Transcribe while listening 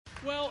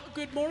Well,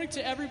 good morning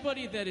to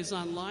everybody that is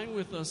online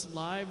with us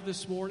live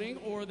this morning,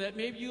 or that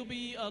maybe you'll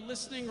be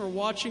listening or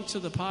watching to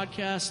the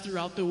podcast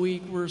throughout the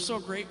week. We're so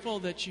grateful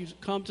that you've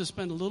come to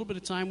spend a little bit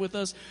of time with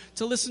us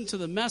to listen to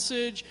the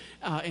message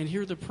and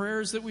hear the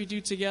prayers that we do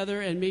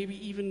together, and maybe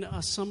even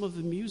some of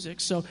the music.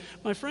 So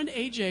my friend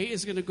AJ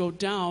is going to go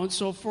down.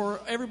 So for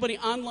everybody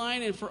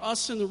online and for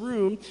us in the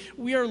room,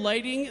 we are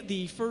lighting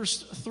the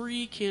first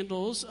 3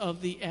 candles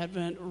of the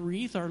Advent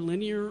wreath, our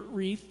linear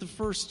wreath, the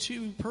first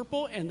 2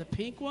 purple and the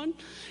pink one.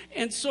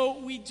 And so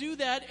we do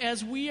that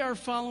as we are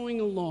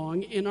following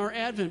along in our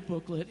Advent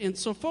booklet. And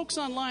so folks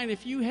online,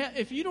 if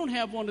you don't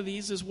have one of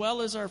these, as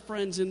well as our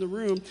friends in the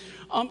room,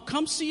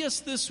 come see us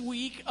this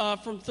week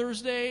from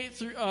Tuesday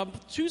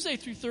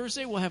through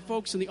Thursday. We'll have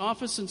folks in the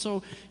office, and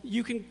so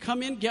you can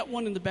come in, get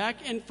one in the back.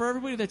 And for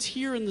everybody that's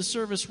here in the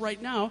service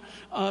right now,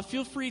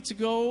 feel free to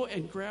go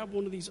and grab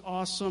one of these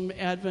awesome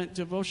Advent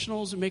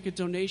devotionals and make a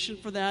donation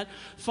for that.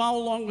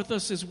 Follow along with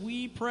us as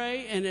we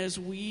pray and as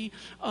we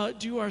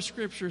do our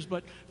scriptures.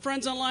 But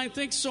friends online,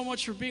 thanks so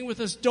much for being with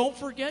us. Don't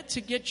forget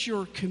to get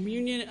your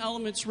communion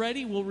elements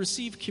ready. We'll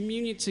receive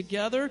communion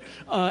together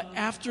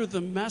after the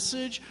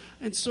message.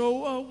 And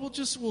so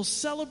we'll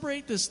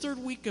celebrate this 3rd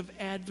week of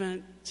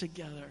Advent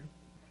together.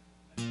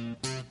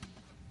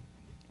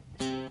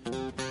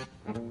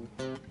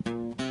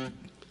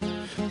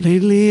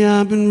 Lately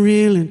I've been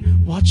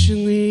reeling,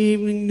 watching the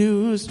evening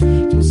news.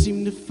 Don't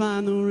seem to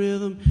find the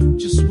rhythm,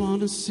 just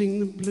want to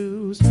sing the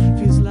blues.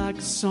 Feels like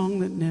a song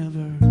that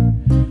never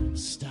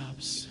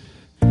stops.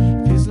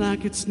 Feels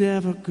like it's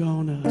never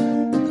gonna.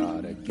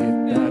 Gotta get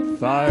that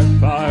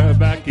fire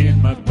back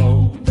in my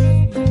bones. My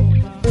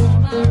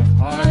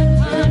heart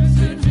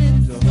turns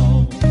into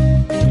home.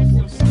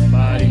 Will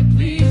somebody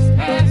please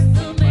pass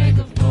the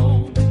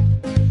megaphone?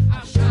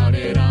 I'll shout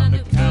it on the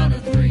count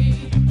of 3.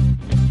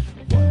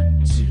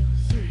 1, 2,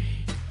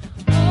 3.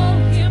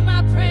 Oh, hear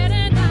my prayer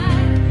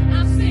tonight.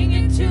 I'm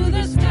singing to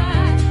the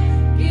sky.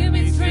 Give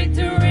me strength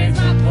to raise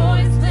my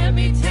voice. Let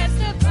me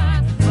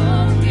testify.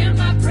 Oh, hear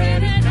my prayer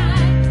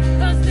tonight.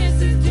 'Cause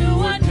this is do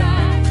or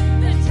die.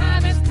 The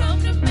time has come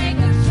to make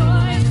a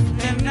choice.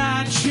 And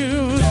I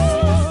choose.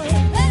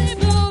 Let it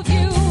move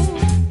you.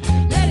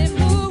 Let it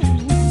move.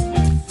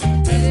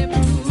 Let it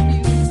move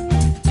you.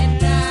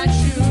 And I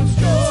choose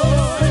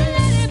joy.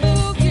 Let it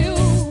move you.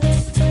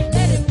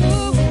 Let it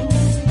move.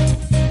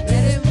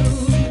 Let it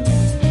move you.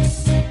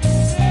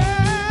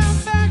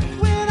 Back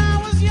when I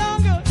was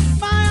younger,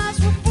 my eyes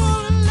were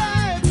full of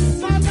light.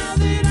 But now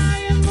that I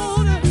am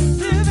older,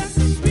 live at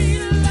the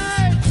speed of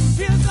light.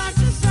 Feels like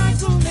the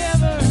cycle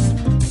never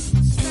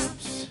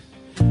stops.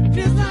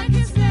 Feels like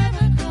it's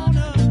never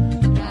gonna.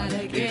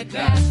 Gotta get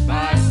That that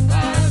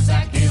fire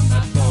back in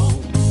my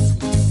bones.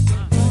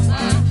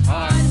 My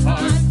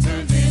heart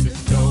turns into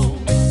stone.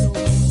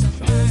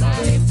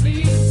 Somebody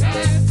please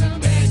pass the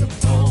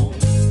megaphone.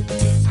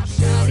 I'll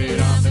shout it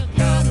on the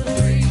count of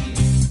 3.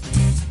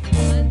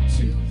 1,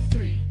 2,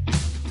 3.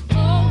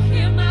 Oh,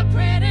 hear my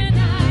prayer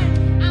tonight.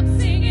 I'm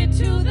singing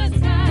to the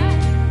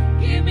sky.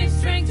 Give me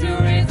strength to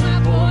raise my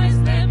voice.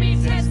 Let me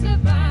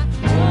testify.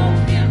 Oh,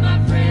 hear my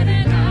prayer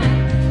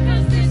tonight.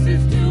 'Cause this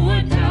is do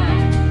or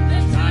die. The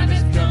time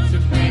has come to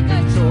make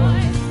a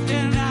choice.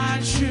 And I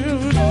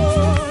choose.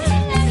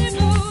 Let it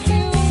move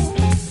you.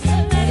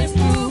 Let it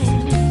move.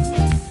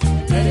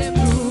 Let it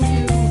move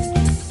you.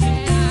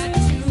 And I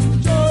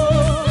choose.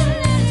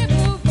 Let it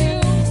move you.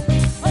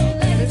 Oh,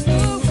 let it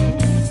move.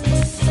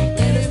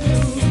 Let it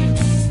move you.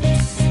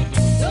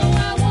 Though I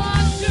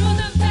walk through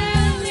the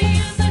valley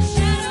in the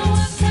shadow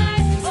of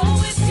night, oh,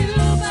 with you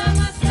by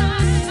my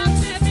side, I'm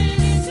stepping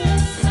into the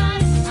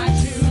light. I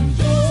choose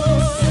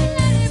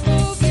let it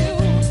move you.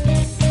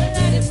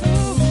 Let it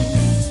move.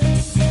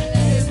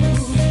 Let it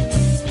move.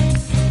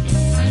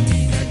 I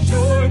need that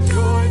Joy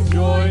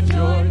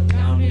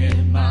down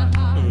in my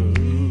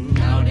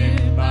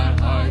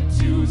heart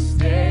to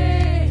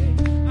stay.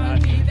 I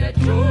need that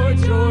joy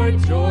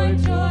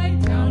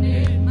down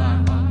in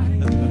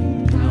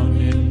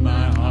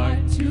my heart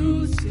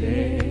to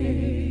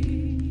stay.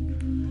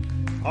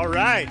 All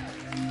right.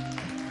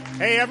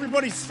 Hey,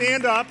 everybody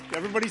stand up.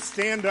 Everybody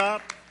stand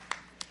up.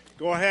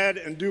 Go ahead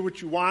and do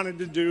what you wanted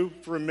to do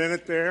for a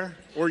minute there,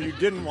 or you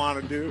didn't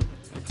want to do.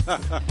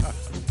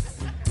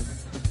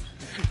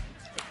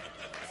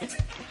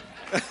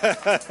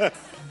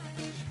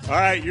 All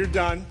right, you're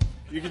done.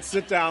 You can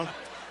sit down.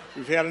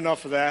 We've had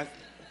enough of that.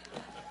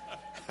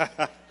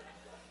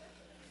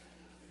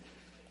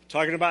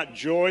 Talking about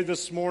joy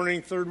this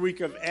morning, 3rd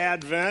week of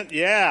Advent.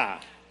 Yeah.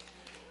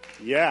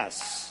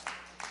 Yes.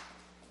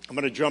 I'm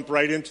going to jump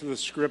right into the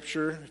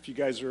scripture, if you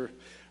guys are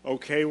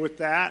okay with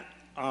that.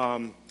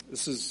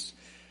 This is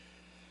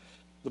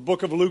the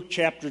book of Luke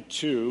chapter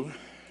 2,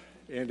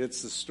 and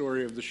it's the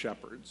story of the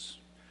shepherds.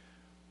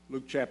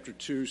 Luke chapter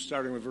 2,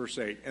 starting with verse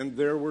 8. And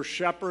there were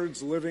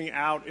shepherds living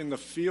out in the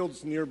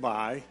fields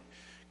nearby,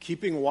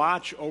 keeping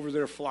watch over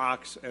their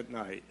flocks at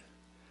night.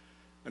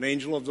 An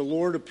angel of the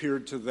Lord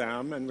appeared to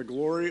them, and the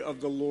glory of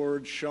the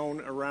Lord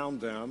shone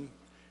around them,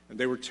 and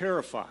they were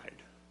terrified.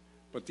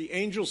 But the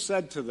angel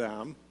said to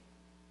them,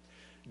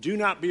 Do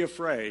not be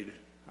afraid.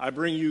 I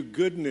bring you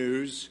good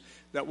news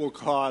that will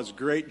cause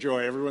great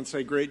joy. Everyone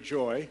say great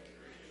joy.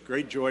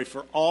 Great joy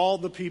for all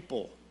the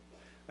people.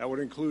 That would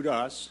include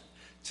us.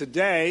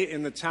 Today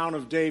in the town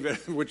of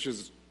David, which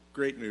is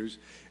great news.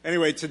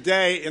 Anyway,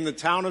 today in the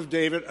town of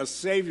David, a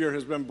Savior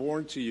has been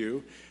born to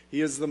you.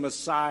 He is the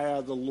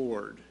Messiah, the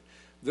Lord.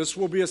 This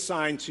will be a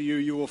sign to you.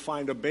 You will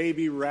find a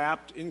baby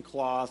wrapped in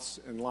cloths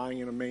and lying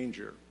in a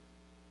manger.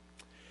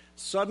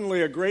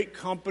 Suddenly, a great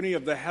company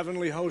of the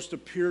heavenly host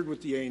appeared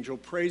with the angel,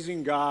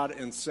 praising God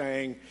and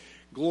saying,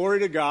 Glory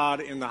to God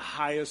in the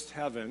highest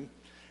heaven,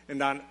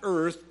 and on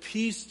earth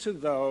peace to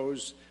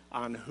those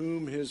on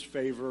whom his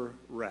favor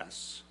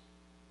rests.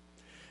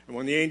 And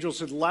when the angels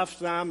had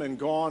left them and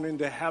gone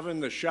into heaven,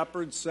 the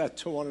shepherds said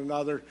to one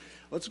another,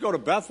 Let's go to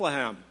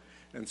Bethlehem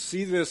and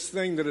see this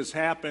thing that has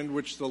happened,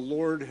 which the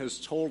Lord has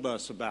told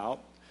us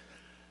about.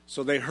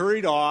 So they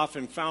hurried off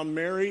and found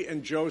Mary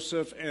and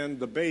Joseph and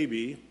the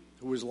baby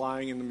who was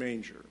lying in the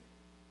manger.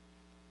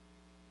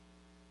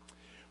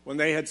 When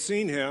they had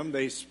seen him,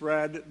 they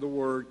spread the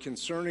word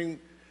concerning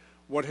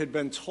what had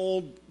been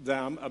told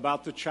them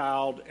about the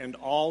child, and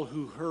all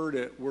who heard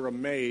it were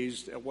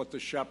amazed at what the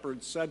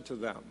shepherds said to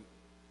them.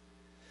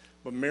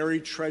 But Mary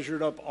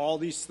treasured up all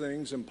these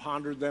things and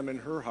pondered them in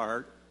her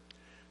heart.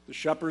 The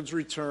shepherds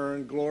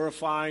returned,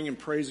 glorifying and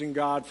praising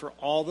God for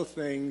all the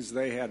things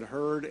they had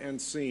heard and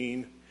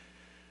seen,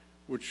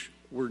 which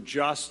were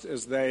just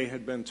as they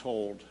had been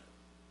told.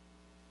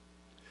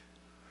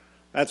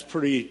 That's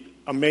pretty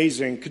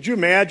amazing. Could you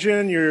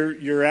imagine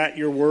you're at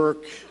your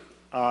work,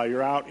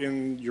 you're out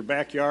in your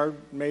backyard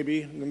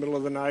maybe in the middle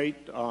of the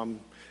night,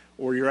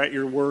 or you're at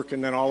your work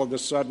and then all of a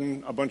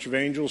sudden a bunch of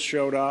angels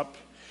showed up,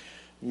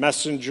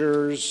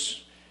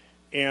 messengers,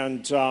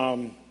 and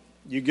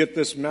you get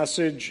this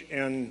message,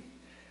 and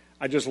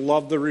I just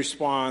love the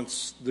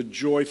response, the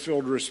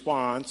joy-filled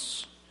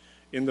response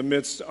in the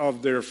midst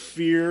of their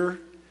fear.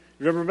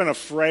 You've ever been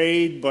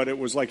afraid, but it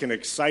was like an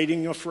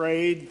exciting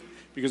afraid?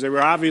 Because they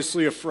were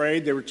obviously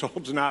afraid. They were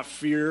told to not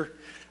fear.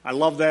 I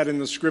love that in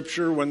the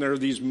scripture when there are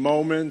these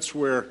moments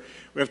where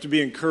we have to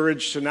be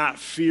encouraged to not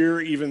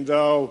fear, even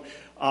though,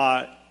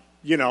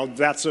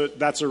 that's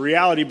a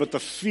reality. But the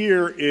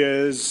fear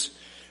is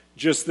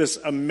just this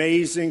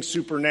amazing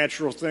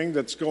supernatural thing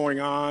that's going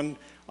on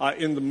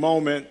in the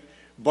moment.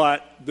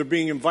 But they're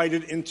being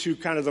invited into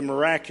kind of the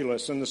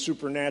miraculous and the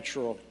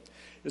supernatural.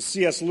 It's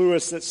C.S.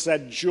 Lewis that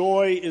said,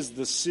 joy is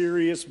the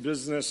serious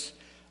business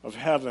of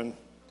heaven.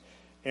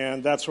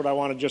 And that's what I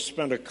want to just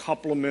spend a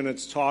couple of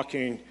minutes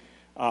talking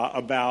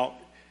about,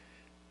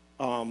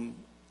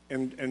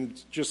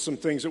 and just some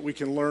things that we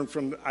can learn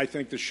from, I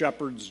think, the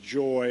shepherd's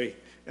joy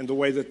and the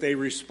way that they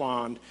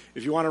respond.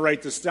 If you want to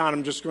write this down,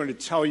 I'm just going to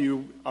tell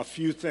you a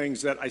few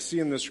things that I see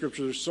in the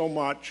scripture. There's so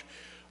much,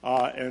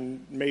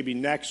 and maybe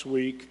next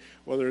week,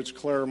 whether it's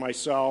Claire or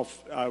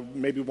myself,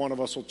 maybe one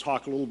of us will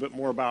talk a little bit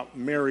more about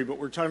Mary, but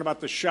we're talking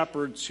about the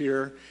shepherds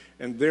here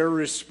and their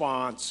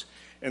response.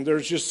 And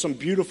there's just some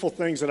beautiful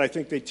things that I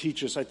think they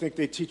teach us. I think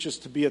they teach us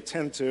to be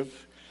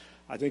attentive.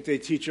 I think they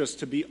teach us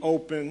to be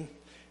open.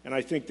 And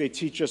I think they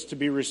teach us to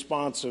be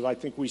responsive. I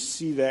think we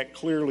see that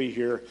clearly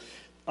here.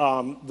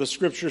 The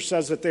scripture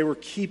says that they were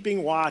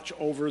keeping watch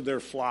over their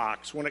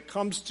flocks. When it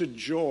comes to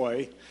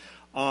joy,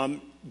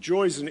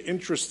 joy is an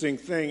interesting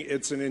thing.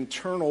 It's an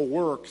internal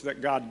work that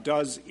God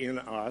does in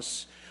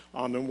us.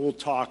 And we'll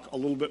talk a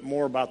little bit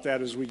more about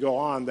that as we go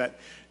on, that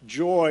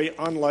joy,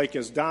 unlike,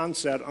 as Don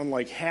said,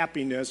 unlike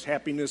happiness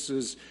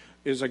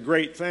is a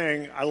great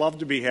thing. I love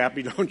to be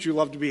happy. Don't you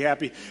love to be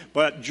happy?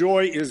 But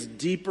joy is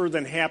deeper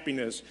than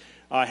happiness.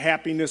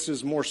 Happiness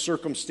is more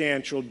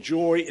circumstantial.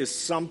 Joy is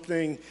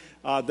something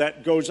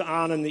that goes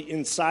on in the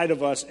inside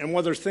of us. And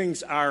whether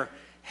things are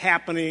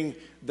happening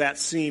that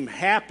seem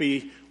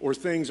happy or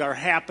things are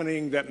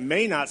happening that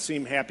may not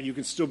seem happy, you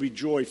can still be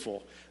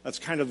joyful. That's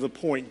kind of the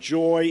point.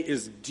 Joy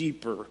is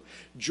deeper.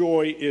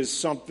 Joy is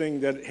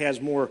something that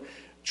has more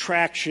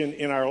traction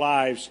in our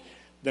lives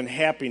than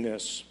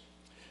happiness.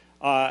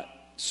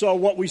 So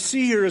what we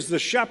see here is the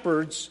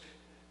shepherds,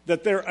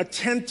 that they're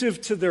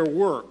attentive to their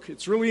work.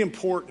 It's really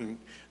important.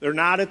 They're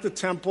not at the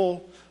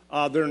temple.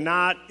 They're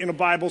not in a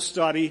Bible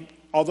study,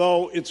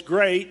 although it's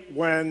great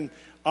when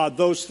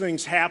those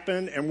things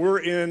happen and we're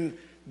in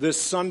this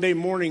Sunday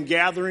morning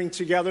gathering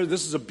together.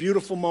 This is a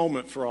beautiful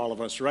moment for all of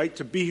us, right?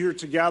 To be here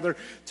together,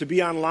 to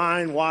be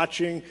online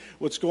watching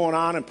what's going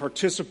on and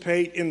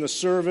participate in the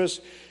service.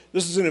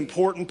 This is an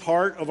important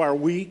part of our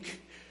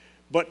week.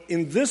 But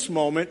in this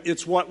moment,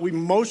 it's what we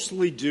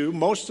mostly do,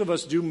 most of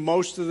us do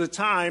most of the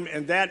time,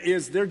 and that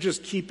is they're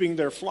just keeping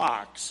their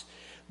flocks.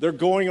 They're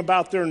going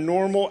about their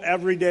normal,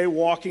 everyday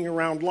walking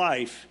around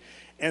life.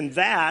 And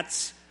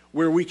that's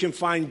where we can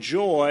find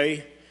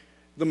joy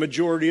the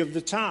majority of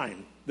the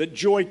time. That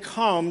joy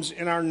comes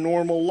in our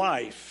normal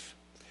life.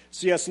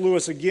 C.S.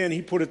 Lewis, again,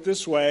 he put it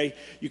this way,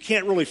 you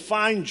can't really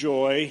find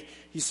joy.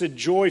 He said,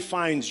 joy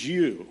finds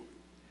you.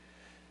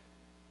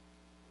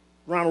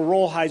 Ronald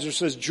Rolheiser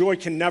says, joy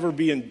can never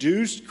be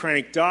induced,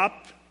 cranked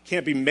up,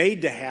 can't be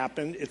made to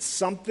happen. It's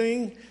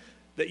something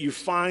that you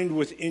find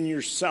within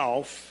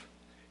yourself,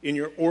 in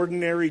your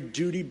ordinary,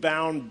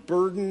 duty-bound,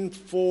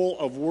 burden-full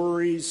of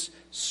worries,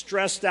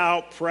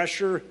 stressed-out,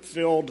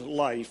 pressure-filled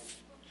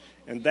life.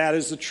 And that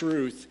is the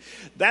truth.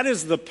 That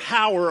is the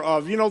power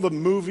of, the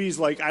movies,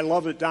 like I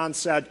love it, Don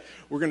said,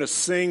 we're going to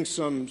sing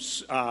some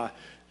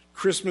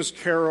Christmas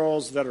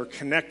carols that are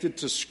connected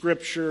to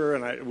Scripture,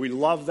 and we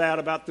love that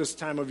about this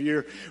time of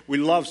year. We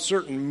love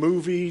certain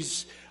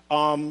movies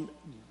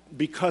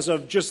because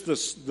of just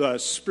the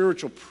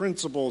spiritual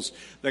principles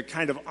that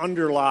kind of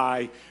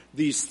underlie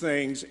these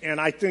things.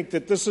 And I think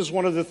that this is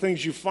one of the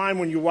things you find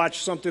when you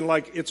watch something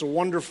like It's a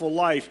Wonderful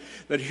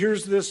Life, that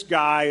here's this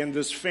guy and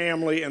this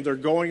family, and they're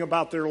going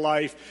about their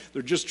life.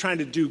 They're just trying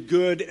to do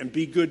good and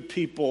be good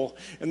people.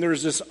 And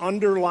there's this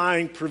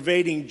underlying,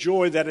 pervading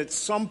joy that at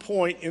some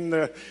point in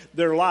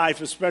their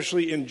life,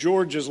 especially in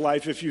George's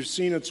life, if you've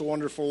seen It's a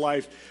Wonderful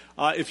Life,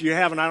 if you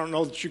haven't, I don't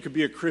know that you could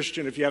be a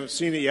Christian if you haven't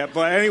seen it yet.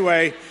 But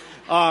anyway,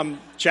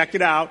 check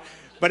it out.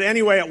 But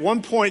anyway, at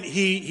one point,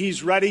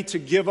 he's ready to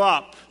give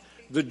up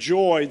the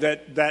joy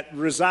that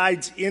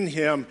resides in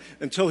him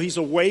until he's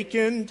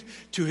awakened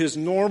to his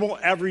normal,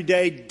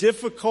 everyday,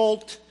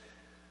 difficult,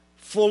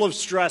 full of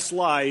stress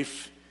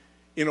life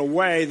in a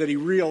way that he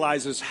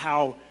realizes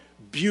how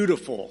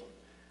beautiful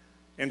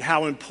and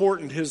how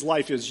important his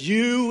life is.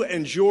 You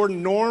and your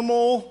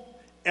normal,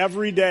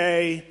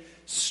 everyday,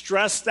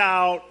 stressed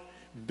out,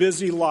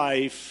 busy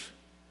life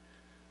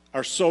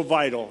are so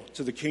vital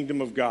to the kingdom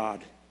of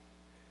God.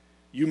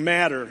 You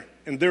matter.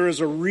 And there is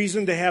a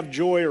reason to have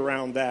joy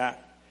around that.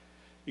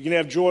 You can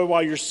have joy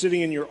while you're sitting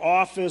in your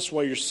office,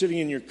 while you're sitting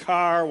in your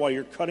car, while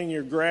you're cutting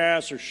your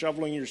grass or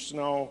shoveling your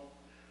snow,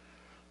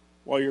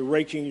 while you're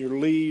raking your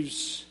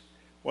leaves,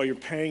 while you're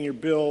paying your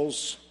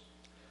bills.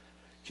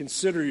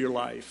 Consider your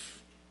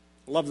life.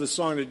 I love the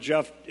song that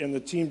Jeff and the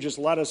team just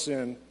led us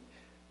in.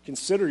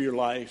 Consider your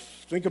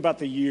life. Think about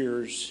the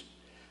years.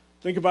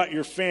 Think about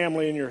your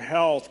family and your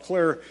health.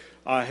 Claire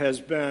has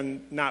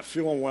been not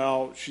feeling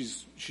well.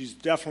 She's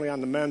definitely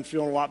on the mend,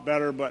 feeling a lot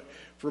better, but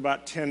for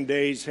about 10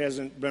 days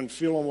hasn't been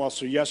feeling well.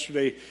 So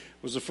yesterday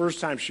was the first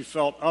time she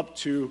felt up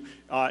to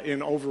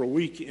in over a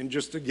week, and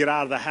just to get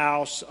out of the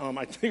house.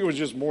 I think it was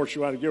just more she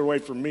wanted to get away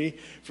from me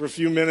for a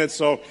few minutes.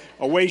 So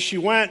away she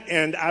went,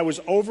 and I was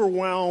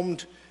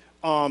overwhelmed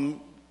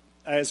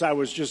as I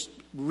was just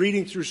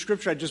reading through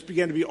Scripture. I just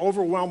began to be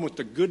overwhelmed with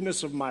the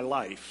goodness of my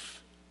life.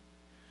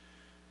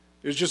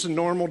 It was just a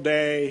normal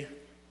day.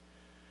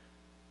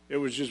 It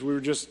was just, we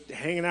were just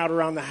hanging out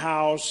around the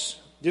house.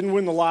 Didn't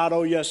win the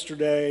lotto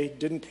yesterday.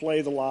 Didn't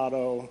play the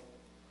lotto.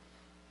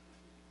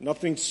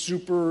 Nothing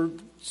super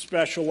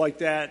special like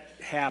that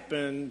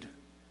happened.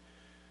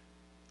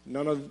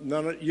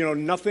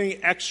 Nothing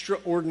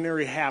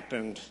extraordinary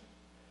happened.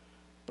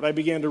 But I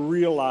began to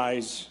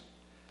realize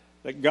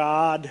that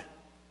God,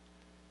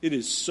 it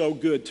is so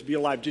good to be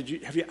alive.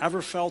 Have you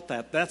ever felt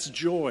that? That's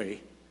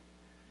joy.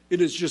 It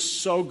is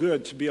just so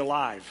good to be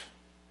alive.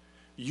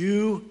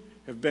 You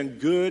have been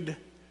good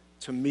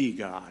to me,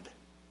 God.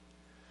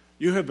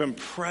 You have been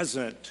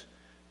present.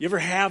 You ever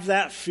have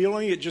that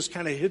feeling? It just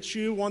kind of hits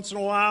you once in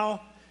a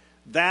while.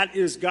 That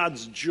is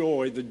God's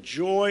joy, the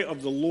joy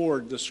of the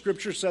Lord. The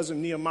Scripture says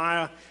in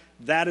Nehemiah,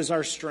 that is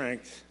our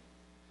strength.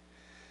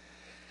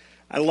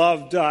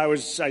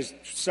 I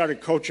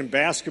started coaching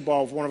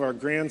basketball with one of our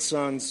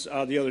grandsons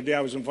the other day. I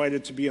was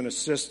invited to be an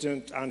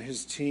assistant on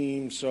his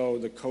team, so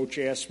the coach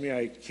asked me.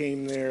 I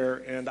came there,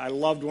 and I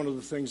loved one of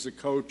the things the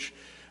coach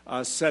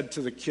said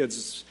to the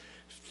kids,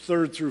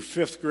 3rd through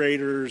 5th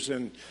graders,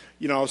 and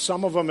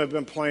some of them have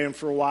been playing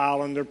for a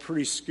while and they're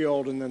pretty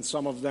skilled, and then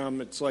some of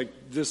them it's like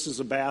this is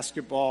a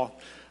basketball,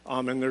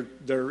 and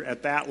they're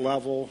at that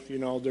level.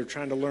 They're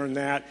trying to learn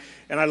that.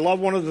 And I love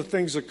one of the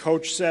things the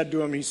coach said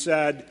to him. He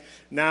said,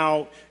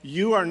 "Now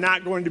you are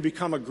not going to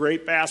become a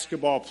great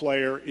basketball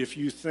player if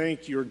you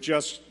think you're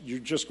just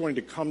going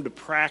to come to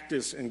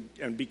practice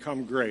and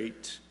become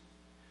great.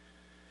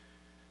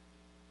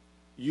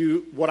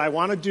 What I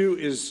want to do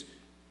is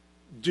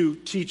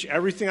teach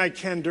everything I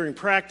can during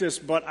practice,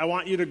 but I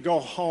want you to go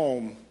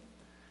home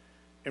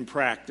and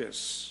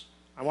practice.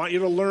 I want you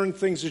to learn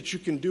things that you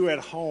can do at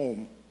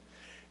home."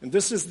 And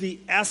this is the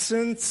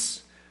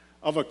essence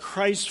of a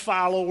Christ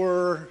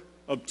follower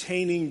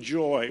obtaining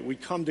joy. We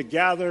come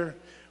together,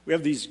 we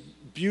have these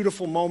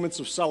beautiful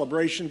moments of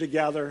celebration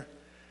together,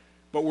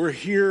 but we're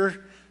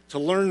here to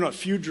learn a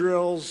few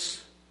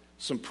drills,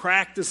 some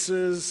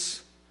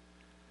practices,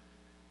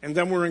 and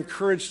then we're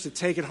encouraged to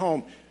take it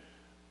home.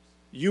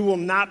 You will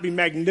not be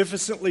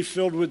magnificently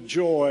filled with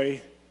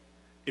joy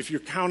if you're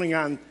counting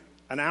on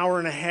an hour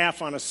and a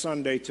half on a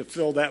Sunday to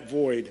fill that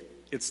void.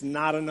 It's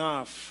not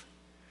enough.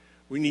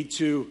 We need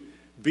to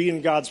be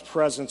in God's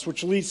presence,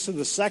 which leads to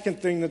the second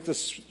thing that the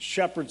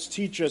shepherds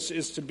teach us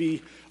is to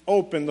be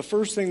open. The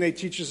first thing they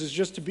teach us is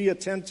just to be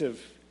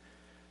attentive,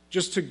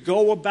 just to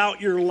go about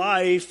your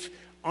life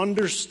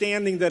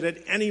understanding that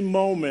at any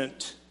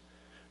moment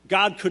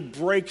God could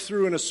break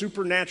through in a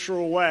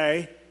supernatural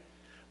way.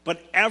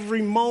 But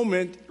every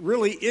moment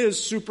really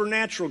is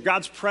supernatural.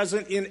 God's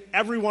present in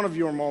every one of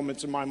your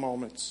moments and my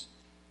moments.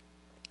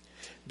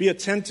 Be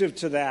attentive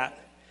to that.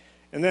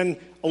 And then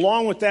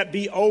along with that,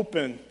 be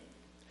open.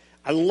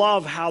 I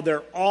love how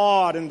they're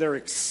awed and they're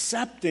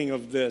accepting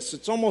of this.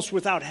 It's almost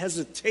without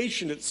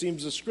hesitation, it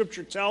seems the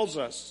scripture tells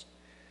us.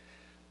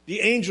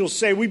 The angels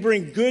say, we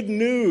bring good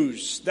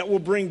news that will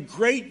bring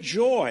great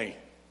joy.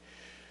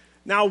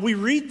 Now, we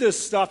read this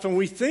stuff and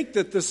we think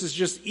that this is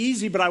just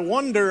easy, but I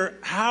wonder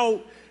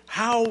how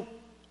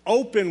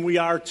open we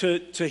are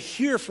to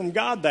hear from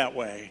God that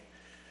way.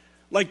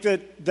 Like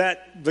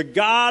that the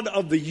God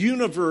of the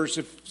universe,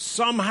 if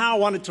somehow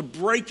wanted to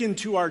break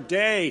into our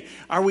day,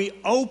 are we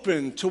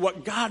open to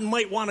what God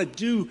might want to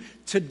do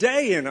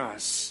today in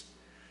us?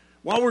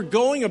 While we're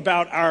going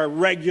about our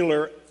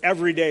regular,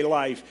 everyday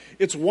life,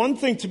 it's one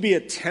thing to be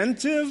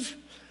attentive,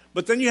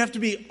 but then you have to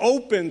be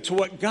open to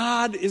what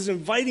God is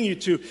inviting you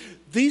to.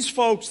 These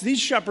folks, these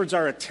shepherds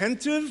are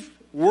attentive,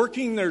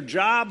 working their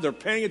job, they're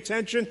paying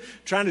attention,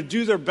 trying to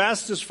do their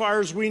best as far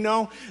as we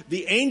know.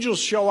 The angels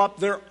show up,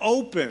 they're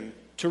open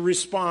to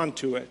respond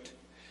to it.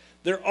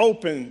 They're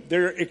open,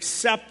 they're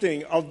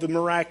accepting of the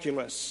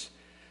miraculous.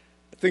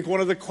 I think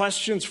one of the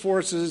questions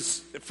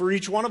for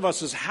each one of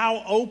us is,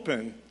 how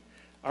open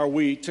are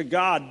we to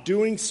God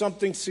doing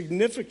something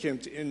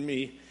significant in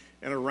me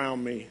and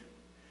around me?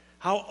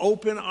 How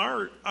open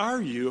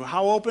are you?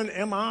 How open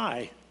am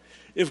I?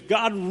 If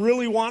God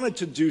really wanted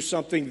to do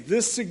something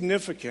this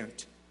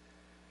significant,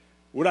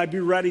 would I be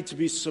ready to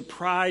be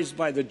surprised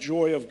by the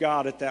joy of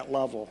God at that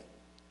level?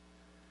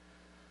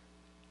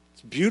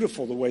 It's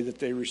beautiful the way that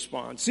they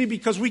respond. See,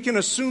 because we can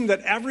assume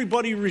that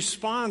everybody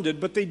responded,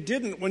 but they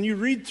didn't. When you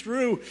read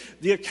through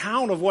the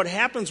account of what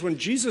happens when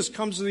Jesus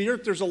comes to the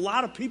earth, there's a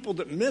lot of people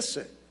that miss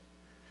it.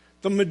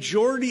 The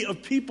majority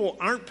of people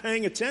aren't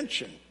paying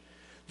attention.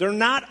 They're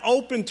not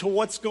open to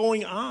what's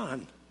going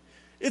on.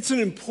 It's an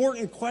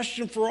important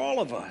question for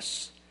all of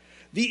us.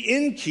 The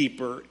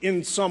innkeeper,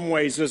 in some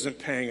ways, isn't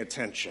paying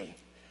attention.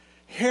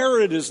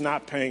 Herod is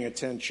not paying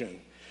attention.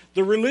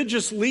 The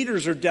religious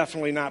leaders are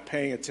definitely not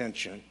paying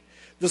attention.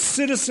 The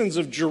citizens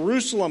of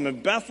Jerusalem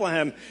and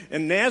Bethlehem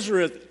and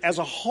Nazareth as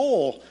a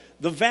whole,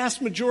 the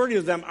vast majority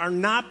of them are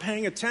not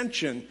paying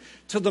attention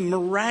to the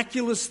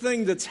miraculous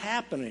thing that's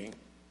happening.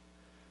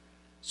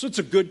 So it's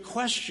a good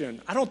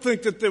question. I don't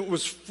think that it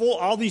was full.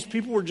 All these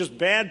people were just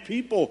bad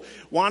people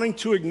wanting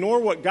to ignore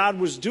what God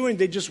was doing.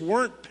 They just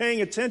weren't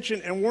paying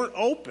attention and weren't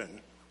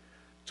open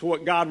to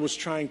what God was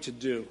trying to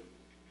do.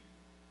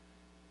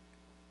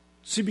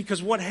 See,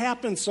 because what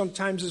happens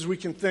sometimes is we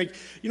can think,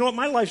 you know what,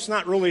 my life's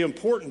not really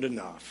important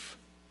enough.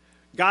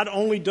 God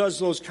only does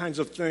those kinds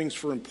of things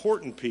for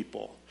important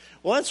people.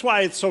 Well, that's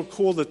why it's so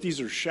cool that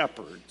these are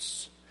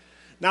shepherds.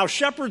 Now,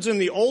 shepherds in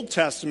the Old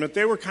Testament,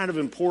 they were kind of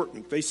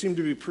important. They seem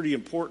to be pretty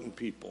important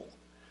people.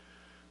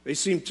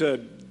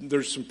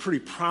 There's some pretty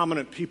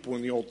prominent people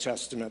in the Old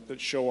Testament that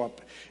show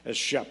up as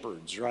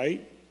shepherds,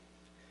 right?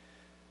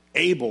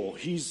 Abel,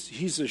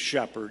 he's a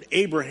shepherd.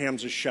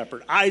 Abraham's a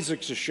shepherd.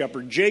 Isaac's a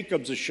shepherd.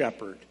 Jacob's a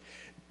shepherd.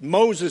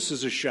 Moses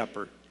is a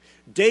shepherd.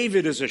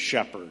 David is a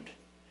shepherd.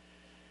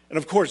 And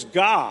of course,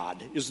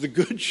 God is the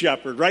good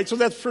shepherd, right? So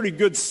that's pretty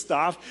good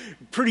stuff,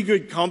 pretty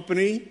good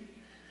company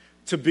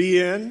to be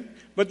in,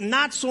 but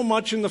not so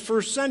much in the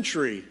first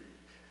century.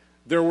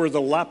 There were the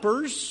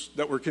lepers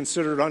that were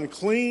considered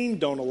unclean,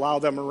 don't allow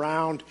them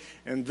around,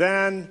 and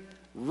then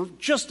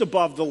just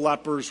above the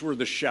lepers were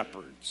the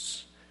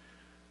shepherds.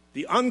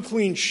 The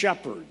unclean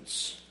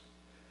shepherds.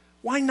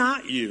 Why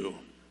not you?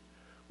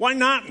 Why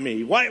not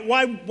me?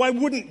 Why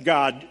wouldn't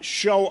God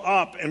show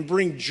up and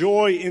bring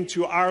joy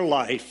into our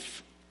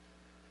life?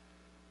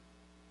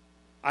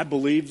 I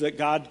believe that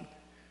God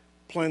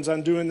plans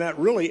on doing that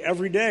really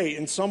every day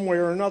in some way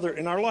or another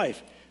in our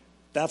life.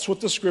 That's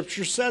what the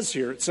scripture says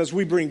here. It says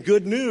we bring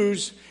good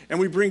news and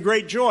we bring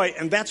great joy,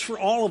 and that's for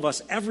all of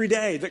us every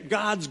day, that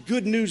God's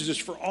good news is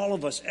for all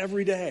of us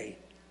every day.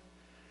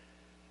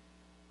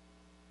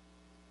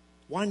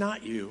 Why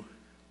not you?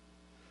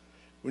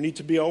 We need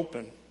to be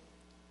open.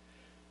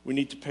 We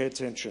need to pay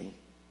attention.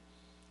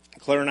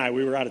 Claire and I,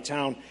 we were out of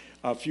town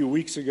a few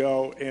weeks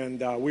ago,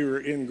 and we were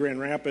in Grand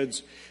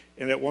Rapids.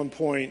 And at one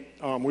point,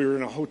 we were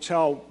in a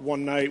hotel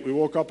one night. We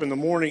woke up in the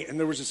morning, and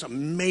there was this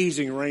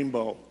amazing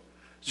rainbow.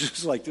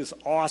 Just like this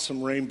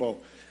awesome rainbow.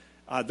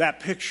 That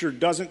picture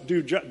doesn't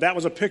do, that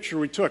was a picture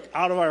we took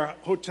out of our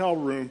hotel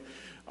room.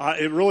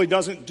 It really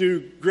doesn't do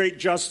great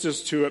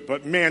justice to it,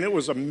 but man, it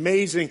was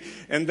amazing.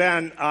 And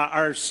then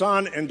our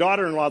son and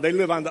daughter-in-law, they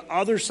live on the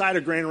other side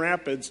of Grand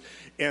Rapids,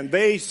 and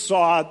they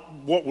saw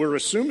what we're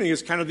assuming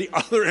is kind of the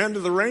other end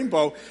of the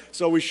rainbow,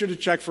 so we should have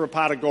checked for a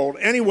pot of gold.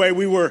 Anyway,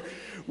 we were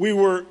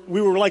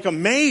like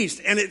amazed,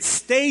 and it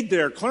stayed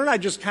there. Claire and I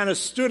just kind of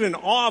stood in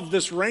awe of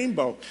this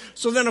rainbow.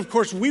 So then, of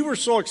course, we were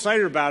so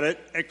excited about it,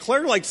 and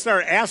Claire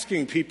started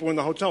asking people in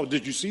the hotel,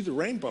 "Did you see the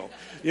rainbow?"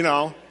 You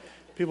know,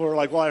 people were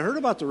like, "Well, I heard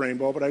about the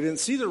rainbow, but I didn't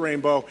see the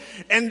rainbow."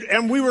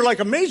 And we were like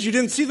amazed you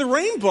didn't see the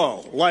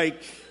rainbow.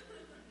 Like,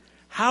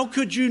 how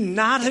could you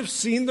not have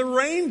seen the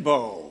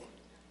rainbow?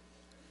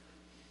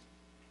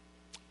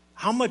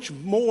 How much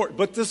more?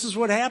 But this is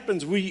what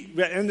happens.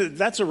 And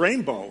that's a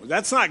rainbow.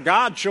 That's not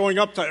God showing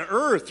up to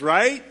earth,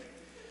 right?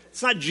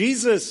 It's not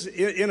Jesus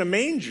in a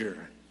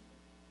manger.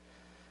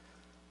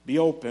 Be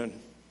open.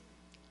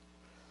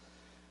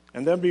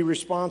 And then be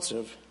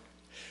responsive.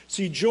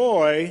 See,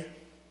 joy,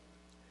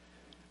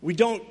 we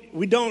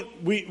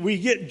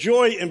get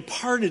joy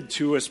imparted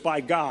to us by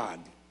God.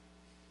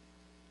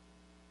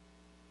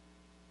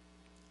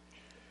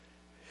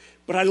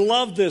 But I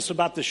love this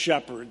about the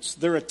shepherds.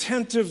 They're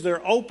attentive,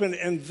 they're open,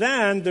 and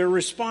then they're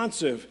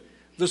responsive.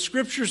 The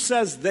scripture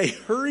says they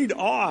hurried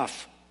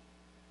off.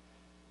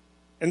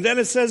 And then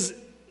it says,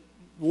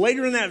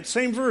 later in that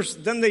same verse,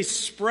 then they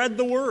spread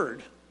the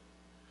word.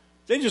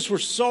 They just were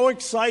so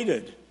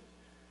excited.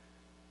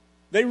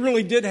 They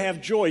really did have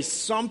joy.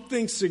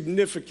 Something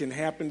significant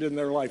happened in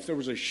their life. There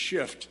was a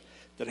shift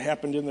that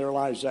happened in their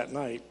lives that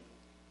night.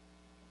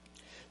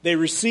 They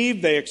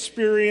received, they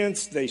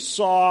experienced, they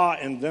saw,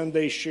 and then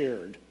they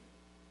shared.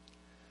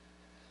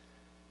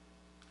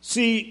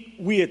 See,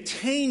 we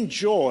attain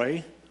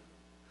joy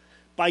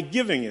by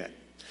giving it.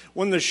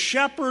 When the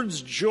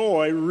shepherd's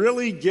joy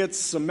really gets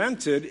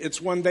cemented,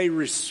 it's when they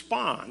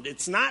respond.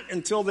 It's not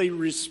until they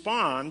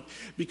respond,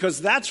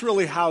 because that's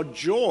really how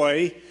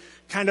joy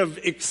kind of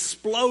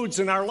explodes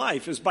in our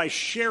life, is by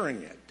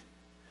sharing it.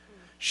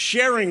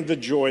 Sharing the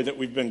joy that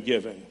we've been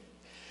given.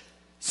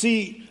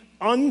 See,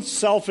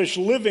 unselfish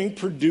living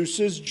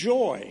produces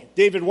joy.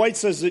 David White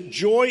says that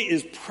joy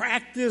is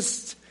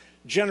practiced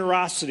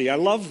generosity. I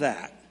love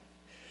that.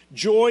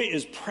 Joy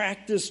is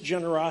practiced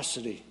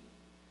generosity.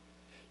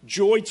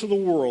 Joy to the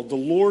world. The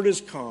Lord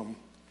has come.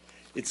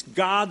 It's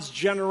God's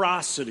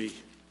generosity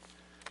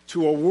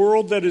to a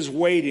world that is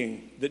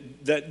waiting,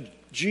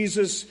 that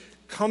Jesus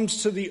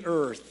comes to the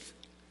earth.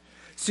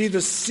 See,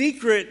 the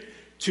secret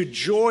to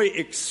joy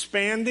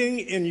expanding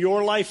in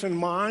your life and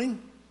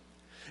mine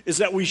is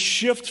that we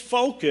shift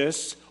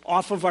focus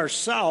off of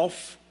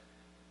ourselves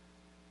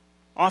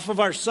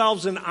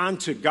and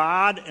onto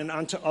God and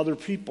onto other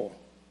people.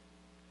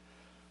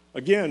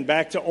 Again,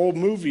 back to old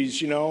movies,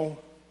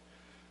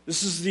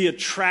 this is the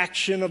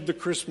attraction of the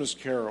Christmas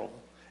Carol.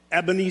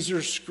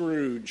 Ebenezer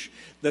Scrooge,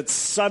 that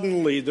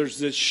suddenly there's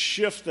this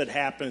shift that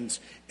happens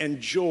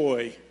and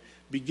joy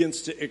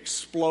begins to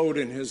explode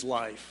in his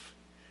life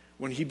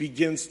when he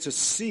begins to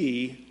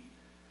see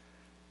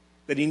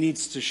that he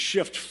needs to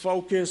shift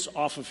focus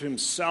off of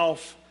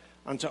himself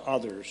onto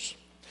others.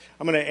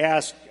 I'm going to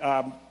ask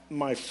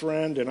my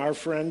friend and our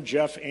friend,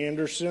 Jeff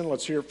Anderson.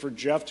 Let's hear it for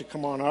Jeff to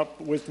come on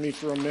up with me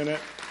for a minute.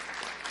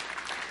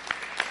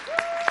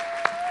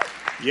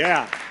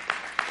 Yeah.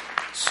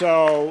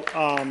 So,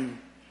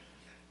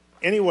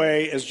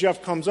 anyway, as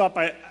Jeff comes up,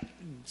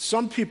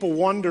 some people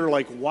wonder,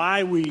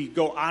 why we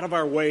go out of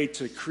our way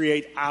to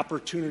create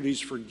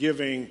opportunities for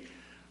giving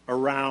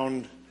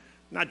around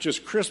not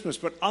just Christmas,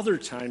 but other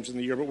times in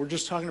the year. But we're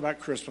just talking about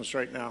Christmas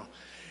right now.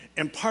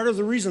 And part of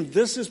the reason,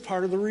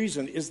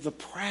 is the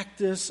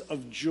practice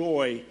of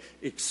joy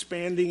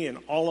expanding in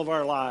all of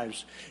our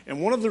lives.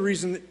 And one of the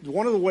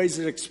ways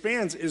it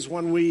expands is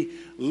when we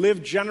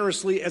live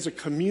generously as a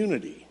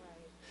community.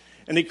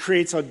 And it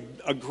creates a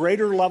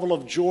greater level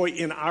of joy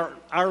in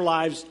our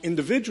lives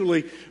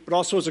individually, but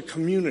also as a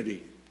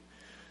community.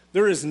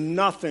 There is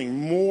nothing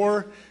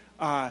more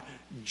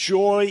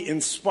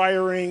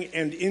joy-inspiring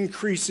and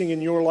increasing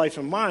in your life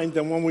and mine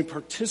than when we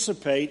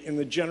participate in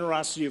the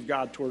generosity of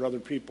God toward other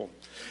people.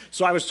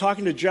 So I was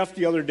talking to Jeff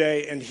the other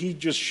day, and he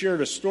just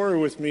shared a story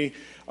with me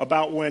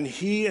about when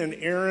he and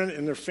Aaron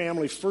and their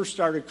family first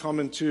started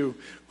coming to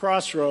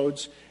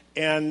Crossroads,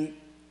 and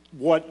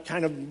what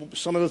kind of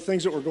some of the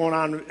things that were going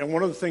on, and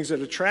one of the things that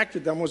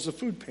attracted them was the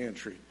food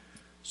pantry.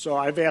 So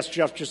I've asked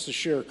Jeff just to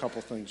share a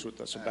couple things with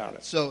us about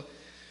it. So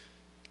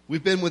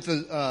we've been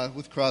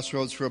with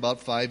Crossroads for about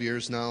 5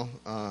 years now.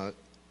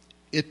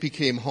 It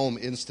became home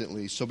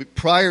instantly. So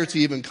prior to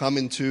even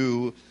coming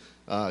to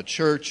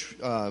church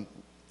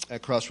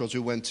at Crossroads, we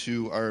went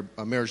to our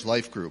marriage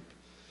life group,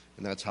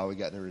 and that's how we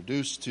got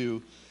introduced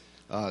to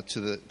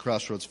the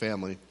Crossroads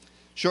family.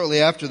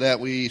 Shortly after that,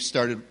 we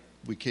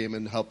came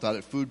and helped out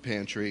at Food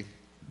Pantry,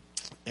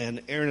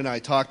 and Aaron and I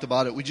talked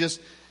about it. We just,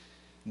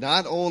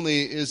 not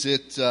only is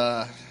it,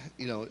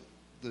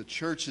 the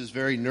church is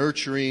very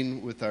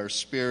nurturing with our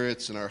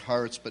spirits and our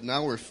hearts, but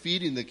now we're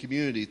feeding the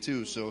community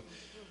too. So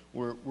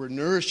we're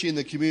nourishing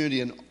the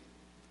community and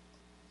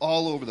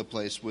all over the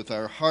place with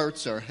our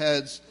hearts, our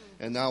heads,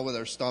 and now with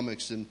our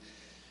stomachs. And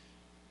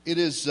it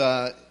is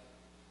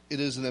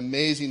an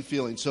amazing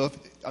feeling. So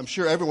I'm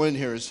sure everyone in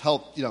here has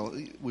helped,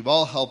 we've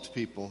all helped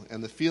people,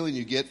 and the feeling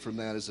you get from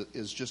that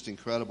is just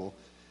incredible.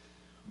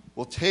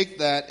 We'll take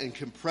that and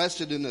compress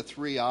it into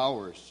 3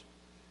 hours.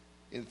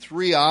 In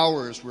 3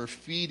 hours, we're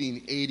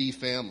feeding 80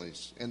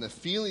 families, and the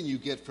feeling you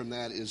get from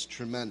that is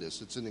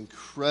tremendous. It's an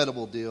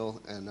incredible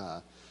deal, and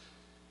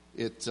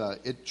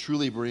it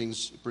truly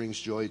brings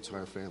joy to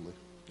our family.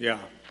 Yeah,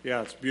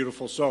 it's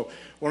beautiful. So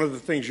one of the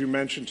things you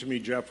mentioned to me,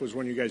 Jeff, was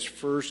when you guys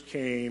first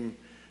came,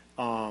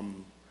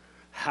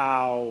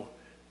 how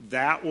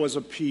that was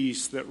a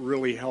piece that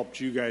really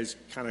helped you guys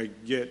kind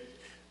of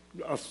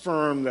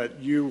affirm that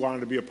you wanted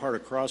to be a part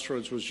of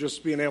Crossroads, was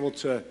just being able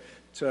to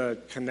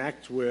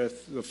connect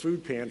with the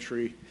food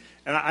pantry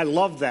And I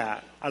love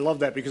that. I love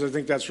that because I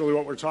think that's really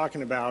what we're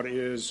talking about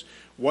is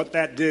what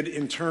that did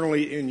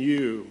internally in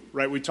you,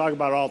 right? We talk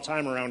about it all the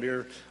time around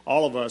here,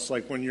 all of us,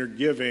 like when you're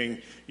giving,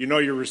 you know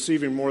you're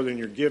receiving more than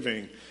you're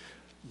giving.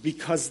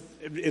 Because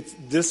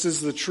this is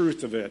the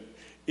truth of it,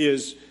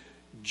 is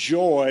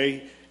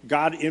joy,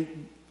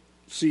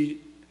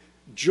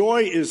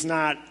 joy is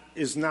not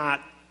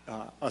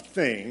a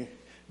thing.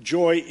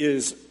 Joy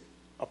is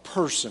a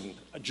person.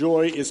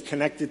 Joy is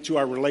connected to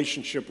our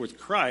relationship with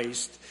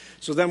Christ.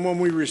 So then when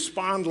we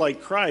respond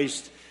like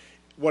Christ,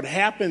 what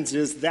happens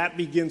is that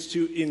begins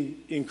to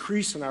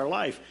increase in our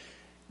life.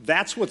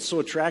 That's what's so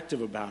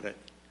attractive about it,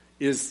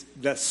 is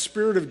that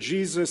Spirit of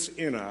Jesus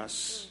in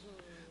us,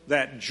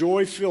 that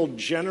joy-filled,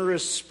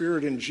 generous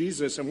spirit in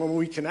Jesus. And when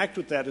we connect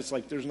with that, it's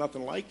like there's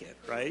nothing like it,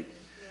 right?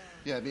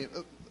 Yeah, I mean,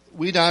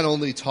 we not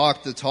only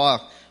talk the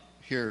talk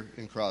here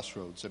in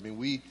Crossroads. I mean,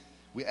 we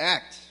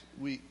act.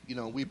 We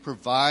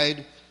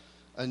provide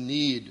a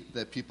need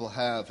that people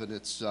have, and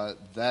it's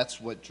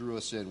that's what drew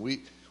us in.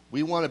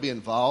 We want to be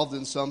involved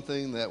in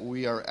something that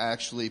we are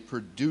actually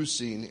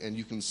producing, and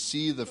you can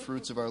see the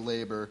fruits of our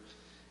labor,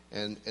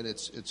 and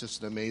it's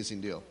just an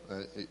amazing deal.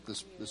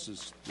 This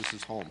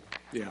is home.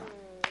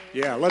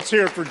 Yeah. Let's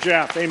hear it for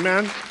Jeff.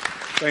 Amen.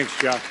 Thanks,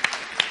 Jeff.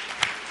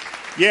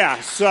 Yeah.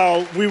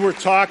 So we were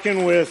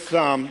talking with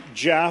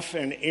Jeff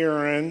and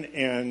Aaron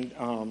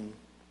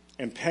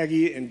and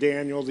Peggy and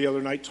Daniel the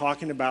other night,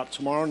 talking about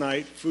tomorrow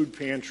night food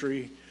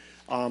pantry.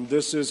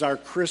 This is our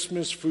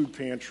Christmas food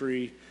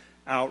pantry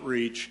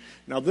outreach.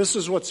 Now, this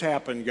is what's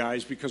happened,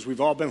 guys, because we've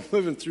all been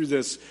living through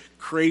this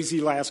crazy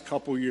last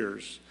couple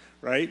years,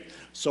 right?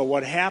 So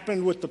what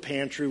happened with the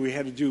pantry, we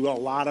had to do a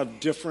lot of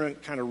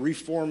different kind of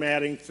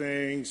reformatting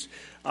things,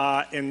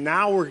 and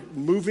now we're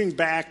moving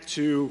back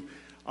to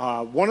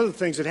one of the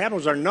things that happened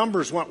was our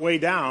numbers went way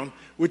down,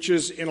 which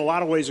is in a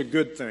lot of ways a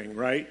good thing,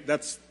 right?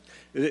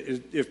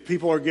 If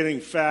people are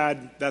getting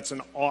fed, that's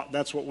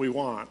what we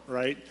want,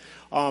 right?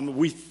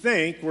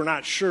 We're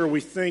not sure,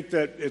 we think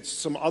that it's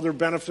some other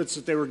benefits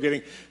that they were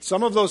getting.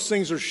 Some of those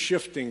things are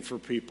shifting for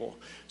people.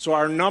 So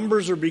our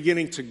numbers are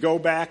beginning to go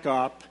back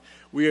up.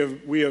 We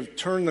have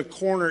turned the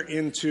corner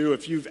into,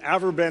 if you've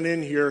ever been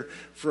in here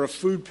for a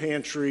food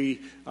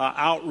pantry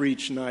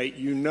outreach night,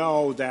 you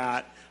know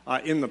that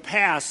in the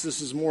past,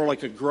 this is more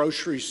like a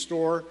grocery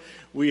store.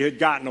 We had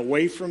gotten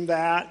away from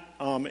that,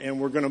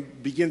 and we're going to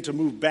begin to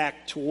move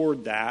back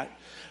toward that.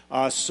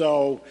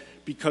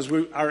 Because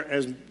we are,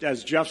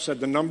 as Jeff said,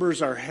 the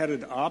numbers are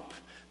headed up.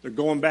 They're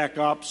going back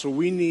up, so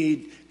we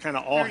need kind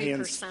of all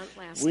hands. 30%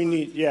 last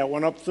month.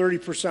 Went up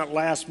 30%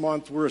 last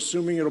month. We're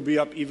assuming it'll be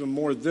up even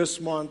more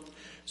this month.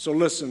 So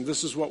listen,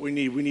 this is what we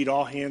need. We need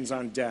all hands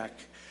on deck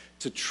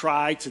to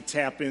try to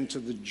tap into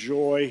the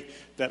joy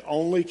that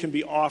only can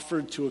be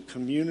offered to a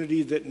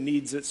community that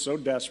needs it so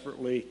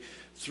desperately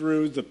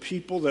through the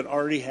people that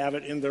already have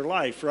it in their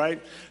life,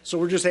 right? So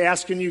we're just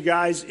asking you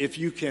guys if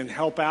you can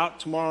help out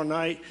tomorrow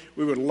night.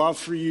 We would love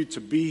for you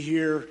to be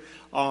here.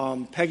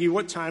 Peggy,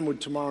 what time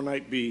would tomorrow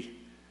night be?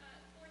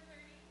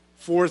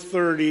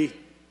 4:30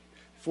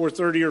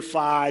 or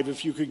 5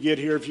 if you could get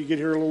here. If you get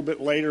here a little bit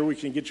later, we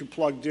can get you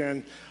plugged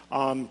in.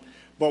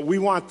 But we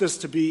want this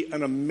to be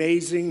an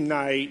amazing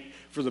night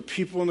for the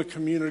people in the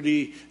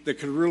community that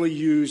could really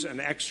use an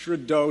extra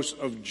dose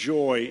of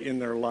joy in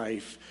their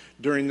life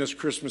during this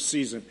Christmas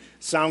season.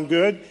 Sound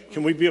good?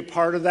 Can we be a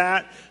part of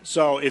that?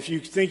 So if you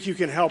think you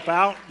can help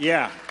out,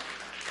 yeah.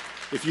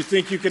 If you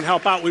think you can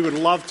help out, we would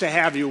love to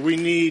have you. We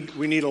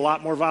need a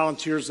lot more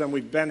volunteers than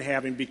we've been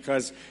having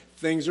because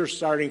things are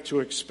starting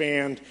to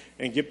expand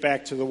and get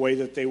back to the way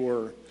that they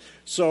were.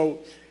 So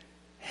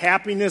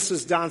happiness,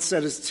 as Don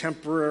said, is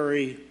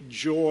temporary.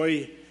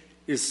 Joy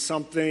is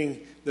something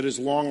that is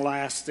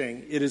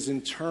long-lasting. It is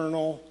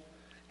internal.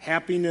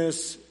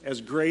 Happiness,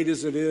 as great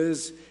as it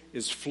is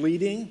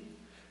fleeting.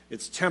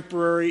 It's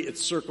temporary.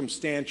 It's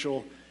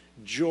circumstantial.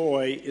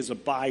 Joy is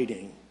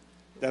abiding.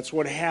 That's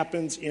what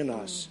happens in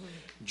us.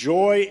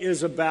 Joy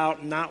is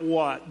about not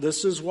what.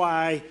 This is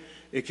why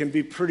it can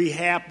be pretty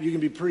happy. You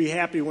can be pretty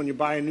happy when you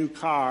buy a new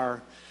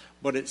car,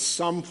 but at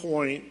some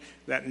point,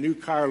 that new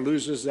car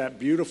loses that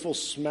beautiful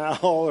smell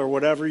or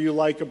whatever you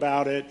like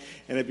about it,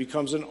 and it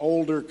becomes an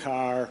older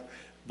car.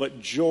 But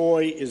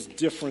joy is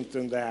different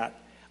than that.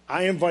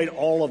 I invite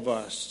all of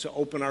us to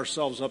open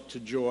ourselves up to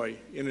joy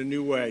in a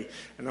new way.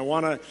 And I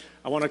want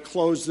to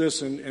close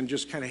this and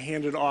just kind of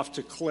hand it off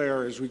to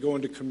Claire as we go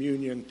into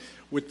communion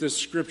with this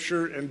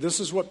scripture. And this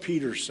is what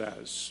Peter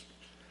says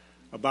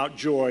about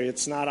joy.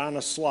 It's not on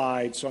a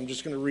slide, so I'm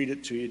just going to read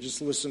it to you.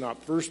 Just listen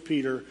up. 1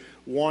 Peter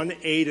 1,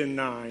 8, and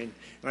 9. And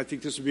I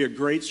think this would be a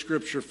great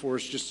scripture for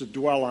us just to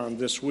dwell on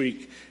this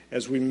week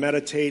as we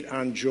meditate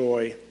on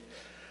joy.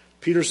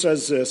 Peter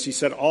says this. He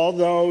said,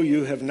 although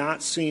you have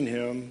not seen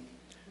him,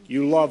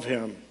 you love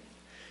him.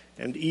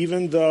 And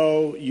even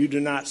though you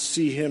do not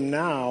see him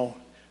now,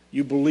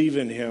 you believe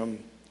in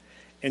him.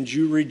 And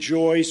you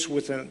rejoice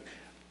with an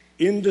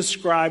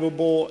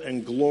indescribable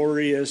and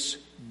glorious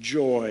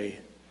joy.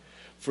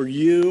 For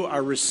you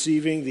are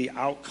receiving the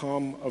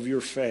outcome of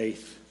your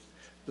faith,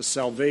 the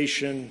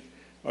salvation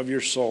of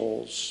your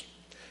souls.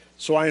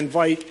 So I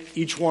invite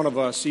each one of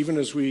us, even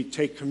as we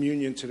take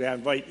communion today, I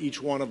invite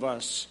each one of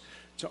us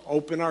to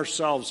open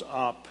ourselves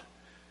up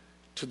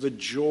to the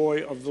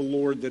joy of the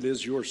Lord that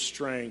is your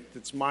strength.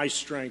 It's my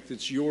strength.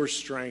 It's your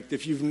strength.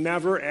 If you've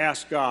never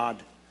asked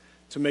God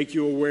to make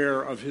you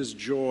aware of his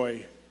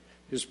joy,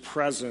 his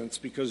presence,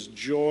 because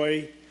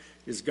joy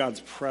is God's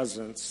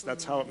presence.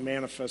 That's how it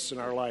manifests in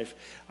our life.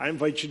 I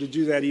invite you to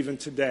do that even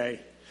today.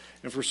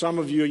 And for some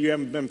of you, you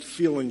haven't been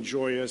feeling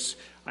joyous.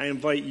 I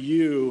invite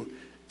you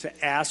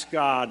to ask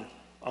God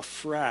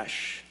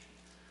afresh.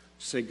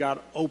 Say, God,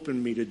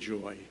 open me to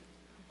joy.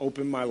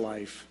 Open my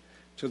life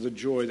to the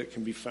joy that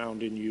can be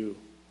found in you.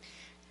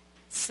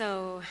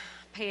 So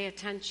pay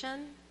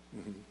attention,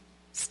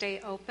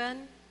 stay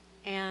open,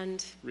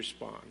 and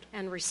Respond.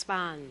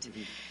 respond.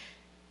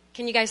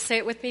 Can you guys say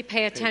it with me?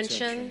 Pay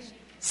attention,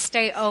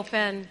 stay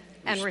open,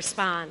 and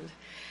respond.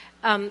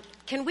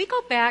 Can we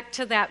go back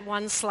to that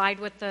one slide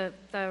with the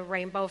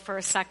rainbow for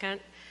a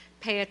second?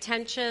 Pay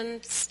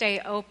attention, stay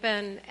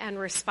open, and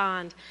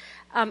respond.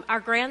 Our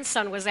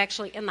grandson was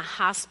actually in the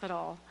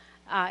hospital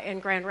in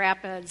Grand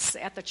Rapids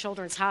at the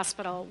Children's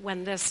Hospital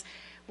when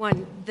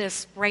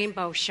this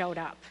rainbow showed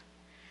up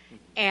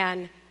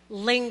and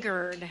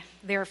lingered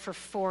there for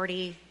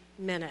 40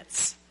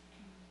 minutes.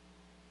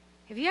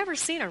 Have you ever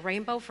seen a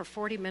rainbow for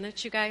 40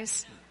 minutes, you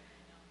guys?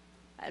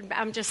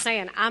 I'm just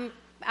saying, I'm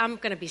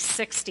going to be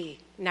 60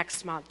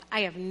 next month.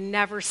 I have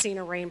never seen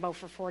a rainbow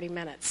for 40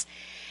 minutes.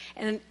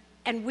 And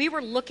we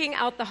were looking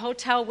out the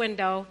hotel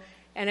window,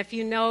 and if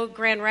you know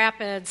Grand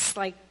Rapids,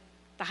 like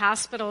the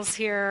hospital's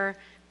here,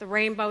 the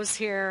rainbow's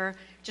here,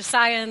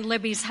 Josiah and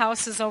Libby's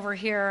house is over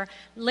here.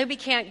 Libby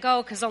can't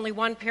go because only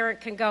one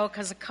parent can go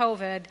because of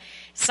COVID.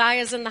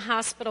 Sia's in the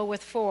hospital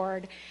with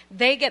Ford.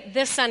 They get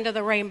this end of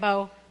the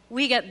rainbow.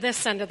 We get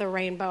this end of the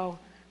rainbow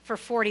for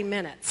 40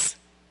 minutes.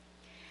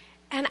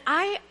 And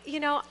I'm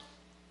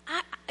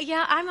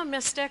a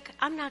mystic.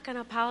 I'm not going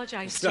to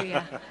apologize to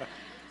you.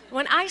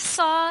 When I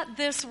saw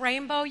this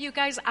rainbow, you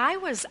guys,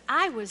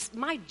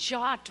 my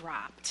jaw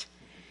dropped.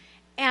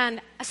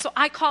 And so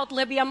I called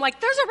Libby. I'm like,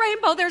 there's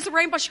a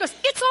rainbow. She goes,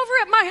 it's over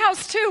at my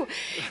house too.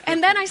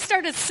 And then I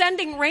started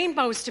sending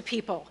rainbows to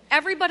people.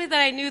 Everybody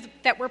that I knew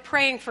that were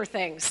praying for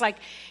things. Like,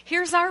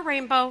 here's our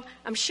rainbow.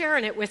 I'm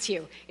sharing it with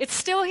you. It's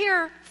still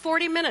here,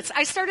 40 minutes.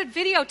 I started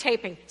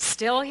videotaping.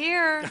 Still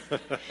here.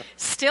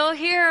 Still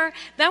here.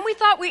 Then we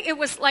thought it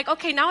was like,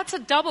 okay, now it's a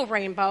double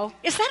rainbow.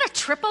 Is that a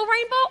triple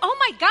rainbow? Oh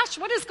my gosh,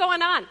 what is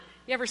going on?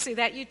 You ever see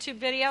that YouTube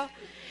video?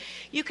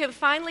 You can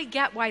finally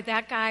get why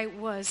that guy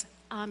was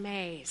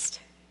amazed.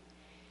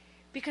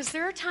 Because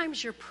there are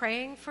times you're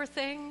praying for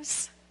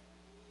things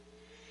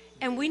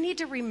and we need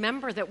to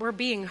remember that we're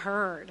being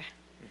heard.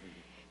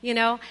 You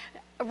know,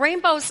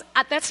 rainbows,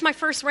 that's my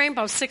first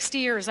rainbow, 60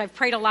 years. I've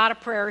prayed a lot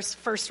of prayers,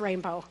 first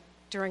rainbow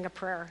during a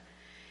prayer.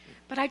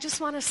 But I just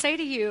want to say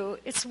to you,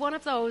 it's one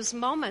of those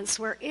moments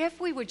where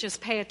if we would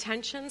just pay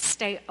attention,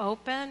 stay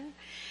open,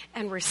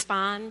 and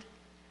respond.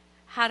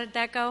 How did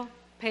that go?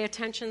 Pay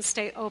attention,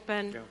 stay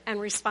open, and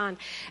respond.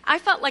 I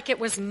felt like it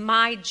was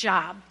my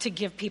job to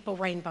give people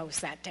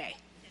rainbows that day.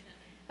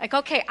 Like,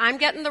 okay, I'm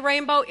getting the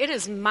rainbow. It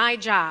is my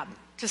job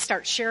to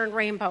start sharing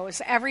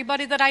rainbows.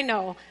 Everybody that I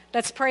know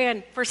that's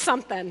praying for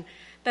something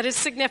that is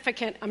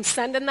significant, I'm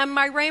sending them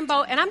my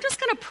rainbow, and I'm just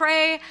going to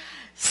pray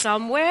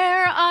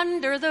somewhere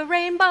under the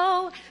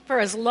rainbow for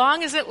as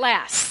long as it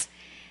lasts.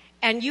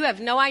 And you have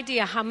no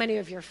idea how many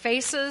of your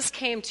faces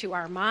came to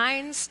our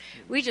minds.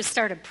 We just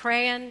started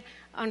praying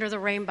under the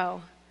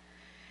rainbow.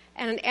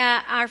 And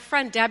our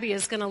friend Debbie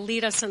is going to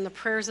lead us in the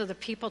prayers of the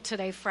people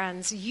today,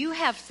 friends. You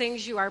have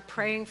things you are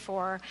praying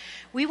for.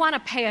 We want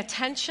to pay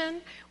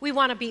attention. We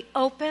want to be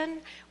open.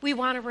 We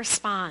want to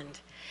respond.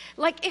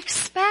 Like,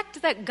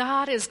 expect that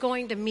God is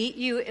going to meet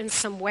you in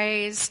some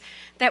ways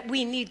that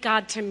we need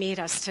God to meet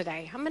us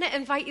today. I'm going to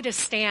invite you to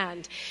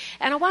stand.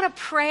 And I want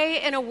to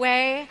pray in a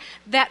way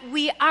that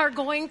we are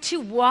going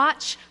to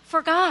watch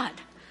for God.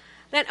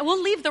 Then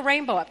we'll leave the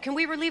rainbow up. Can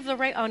we relieve the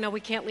rainbow? Oh, no, we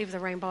can't leave the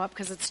rainbow up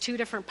because it's 2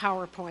 different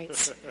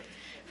PowerPoints.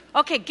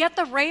 Okay, get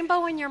the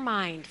rainbow in your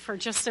mind for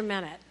just a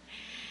minute.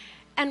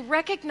 And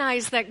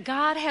recognize that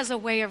God has a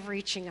way of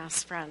reaching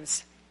us,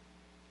 friends.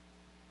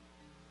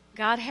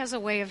 God has a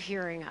way of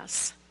hearing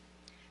us.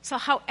 So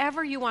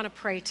however you want to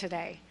pray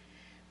today,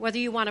 whether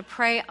you want to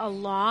pray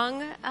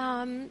along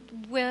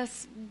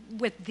with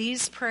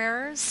these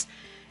prayers,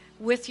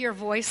 with your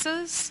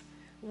voices,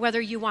 whether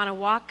you want to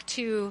walk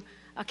to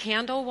a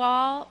candle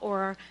wall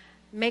or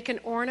make an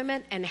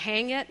ornament and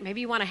hang it.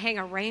 Maybe you want to hang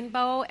a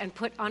rainbow and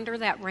put under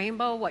that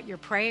rainbow what you're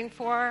praying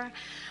for.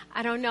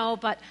 I don't know,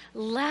 but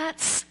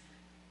let's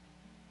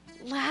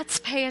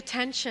pay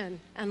attention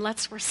and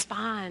let's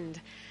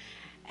respond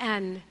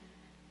and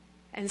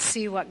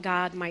see what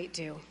God might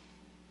do.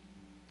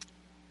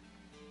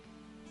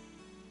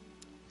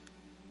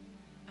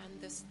 On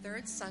this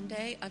third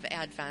Sunday of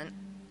Advent,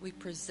 we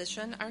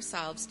position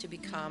ourselves to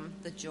become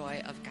the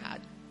joy of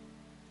God.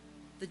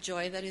 The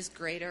joy that is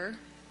greater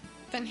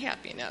than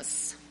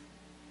happiness.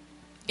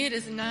 It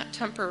is not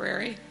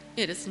temporary.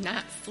 It is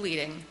not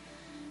fleeting.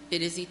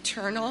 It is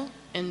eternal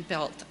and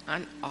built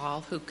on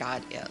all who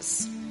God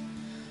is.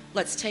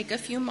 Let's take a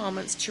few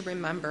moments to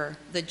remember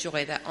the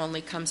joy that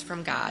only comes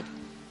from God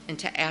and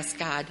to ask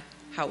God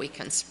how we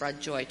can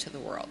spread joy to the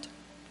world.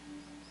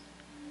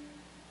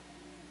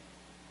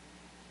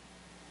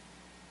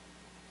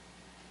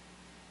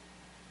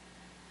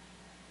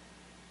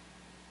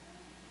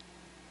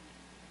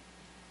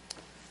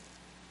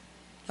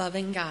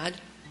 Loving God,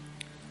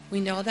 we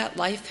know that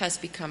life has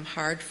become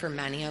hard for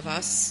many of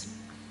us.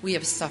 We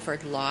have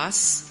suffered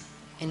loss,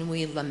 and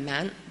we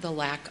lament the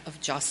lack of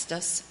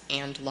justice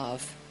and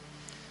love.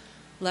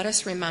 Let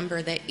us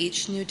remember that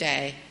each new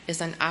day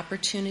is an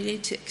opportunity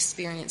to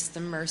experience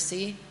the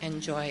mercy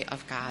and joy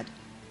of God.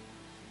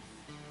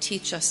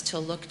 Teach us to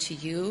look to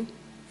you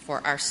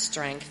for our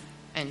strength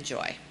and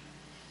joy.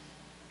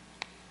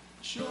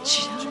 Joy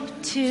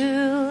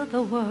to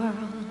the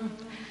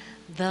world,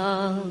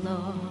 the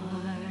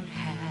Lord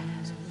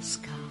has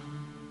come.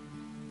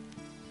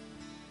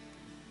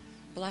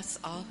 Bless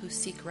all who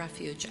seek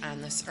refuge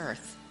on this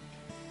earth.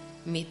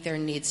 Meet their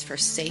needs for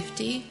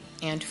safety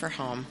and for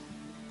home.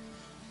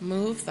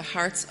 Move the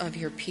hearts of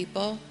your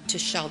people to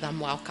show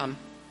them welcome.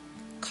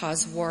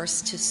 Cause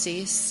wars to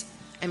cease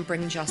and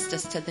bring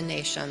justice to the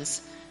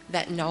nations,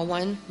 that no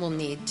one will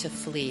need to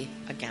flee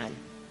again.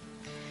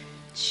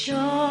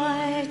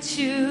 Joy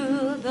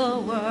to the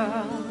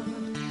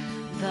world,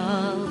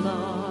 the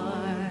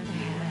Lord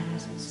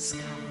has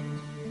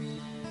come.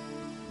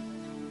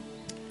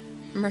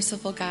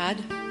 Merciful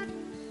God,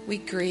 we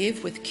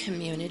grieve with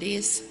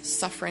communities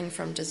suffering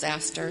from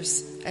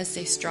disasters as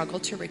they struggle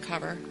to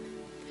recover.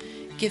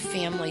 Give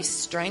families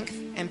strength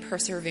and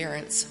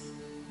perseverance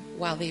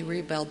while they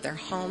rebuild their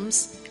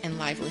homes and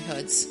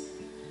livelihoods.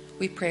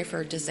 We pray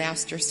for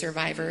disaster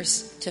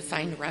survivors to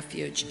find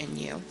refuge in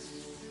you.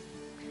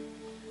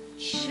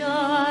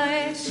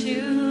 Joy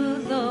to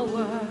the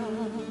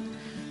world,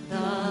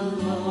 the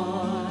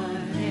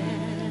Lord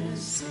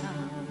is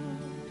come.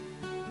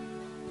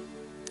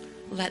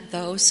 Let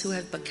those who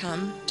have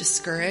become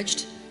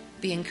discouraged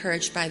be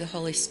encouraged by the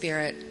Holy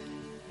Spirit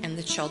and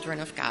the children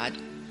of God.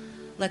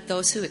 Let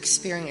those who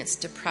experience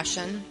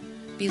depression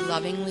be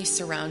lovingly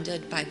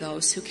surrounded by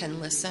those who can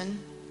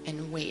listen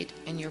and wait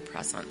in your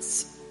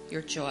presence,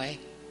 your joy,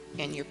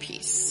 and your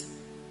peace.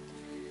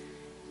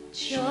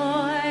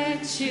 Joy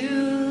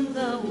to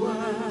the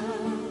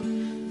world,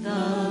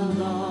 the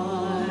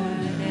Lord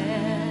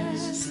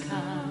is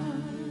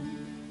come.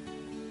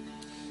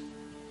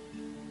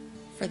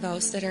 For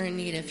those that are in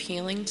need of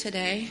healing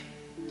today,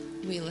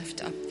 we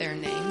lift up their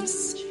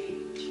names.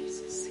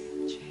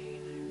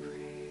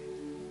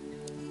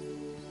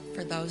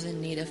 For those in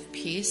need of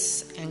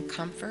peace and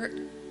comfort,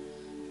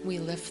 we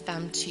lift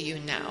them to you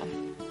now.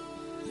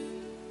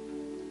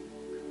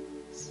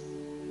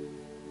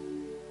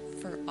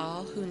 For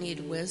all who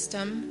need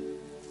wisdom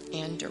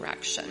and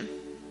direction,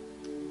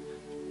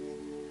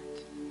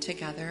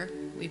 together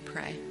we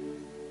pray.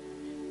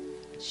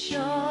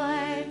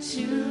 Joy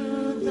to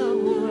the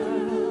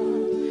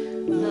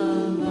world, the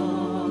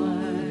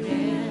Lord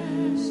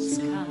is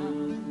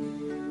come.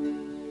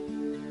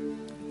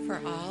 For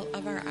all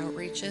of our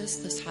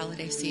outreaches this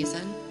holiday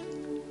season,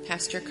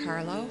 Pastor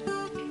Carlo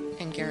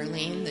and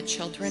Geraldine, the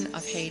Children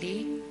of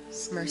Haiti,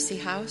 Mercy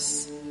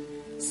House,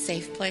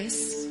 Safe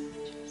Place,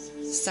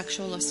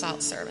 Sexual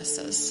Assault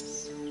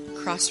Services,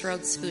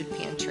 Crossroads Food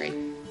Pantry.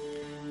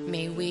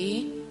 May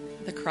we,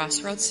 the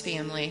Crossroads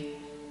family,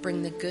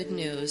 bring the good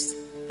news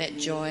that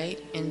joy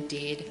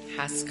indeed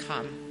has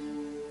come.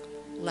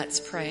 Let's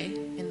pray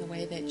in the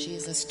way that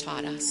Jesus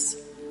taught us.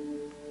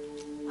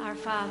 Our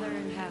Father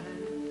in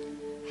heaven,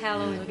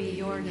 hallowed be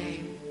your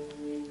name.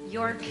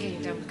 Your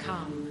kingdom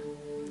come.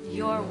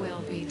 Your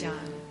will be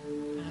done,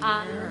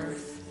 on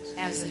earth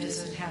as it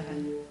is in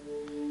heaven.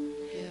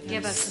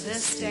 Give us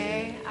this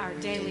day our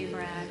daily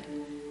bread,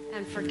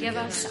 and forgive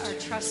us our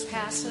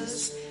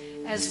trespasses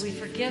as we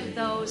forgive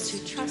those who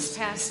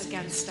trespass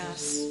against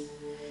us.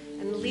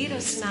 And lead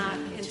us not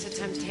into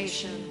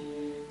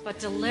temptation, but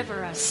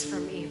deliver us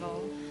from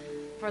evil.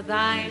 For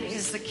thine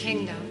is the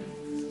kingdom,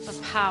 the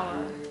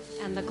power,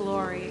 and the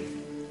glory,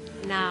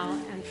 now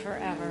and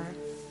forever.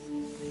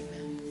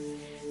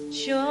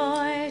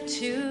 Joy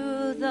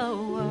to the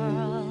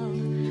world,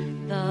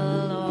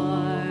 the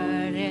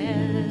Lord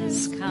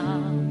is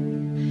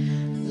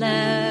come.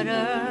 Let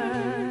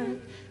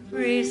earth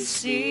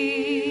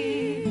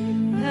receive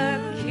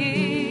her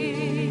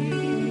King.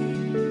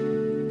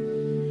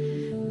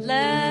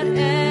 Let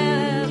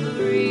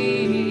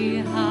every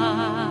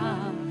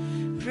heart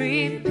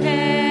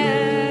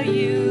prepare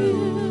you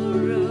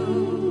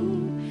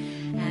room,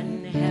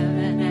 and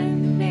heaven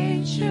and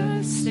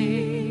nature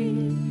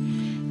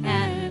sing,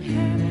 and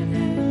heaven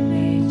and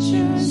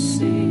nature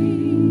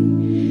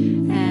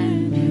sing,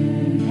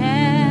 and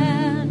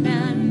hand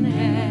and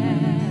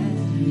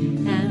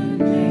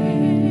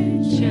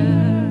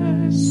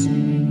nature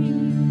sing.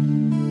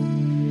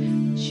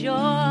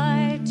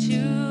 Joy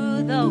to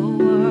the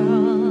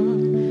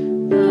world,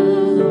 the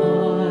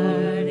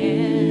Lord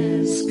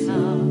is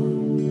come.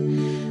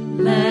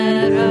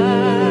 Let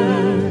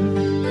earth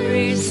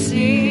receive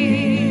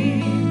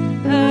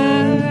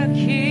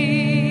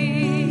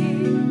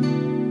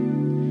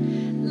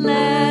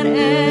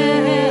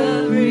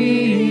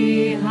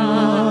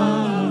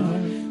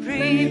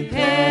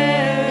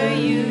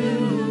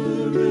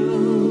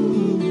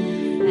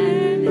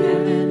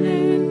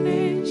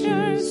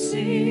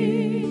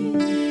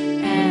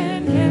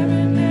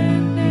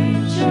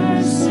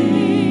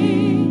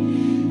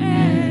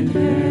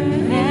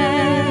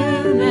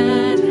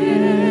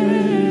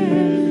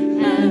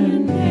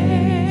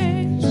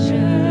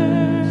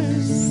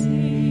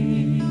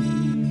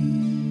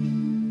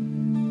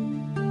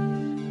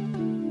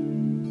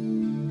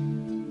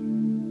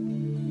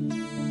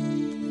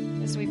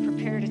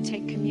prepare to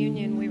take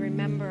communion, we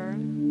remember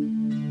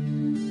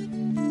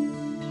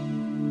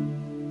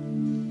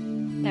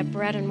that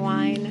bread and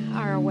wine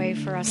are a way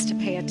for us to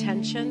pay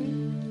attention,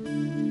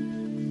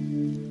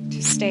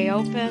 to stay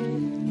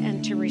open,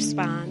 and to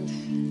respond.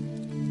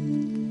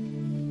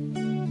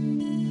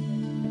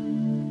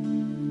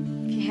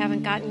 If you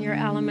haven't gotten your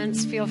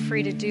elements, feel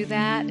free to do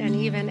that. And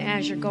even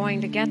as you're going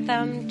to get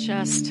them,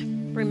 just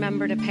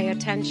remember to pay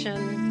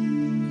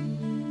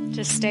attention,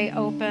 to stay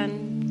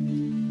open,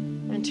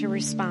 and to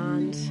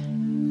respond.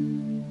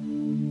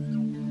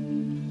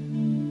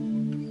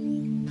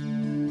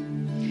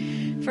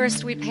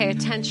 First, we pay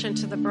attention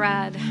to the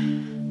bread.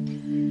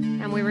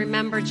 And we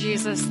remember,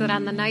 Jesus, that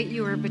on the night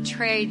you were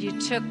betrayed, you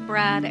took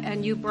bread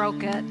and you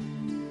broke it.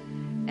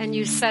 And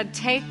you said,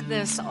 "Take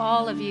this,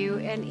 all of you,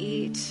 and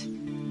eat.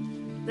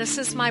 This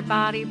is my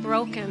body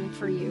broken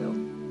for you."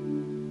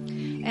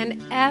 And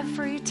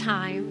every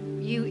time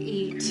you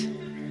eat,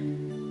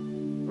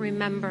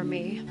 remember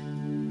me.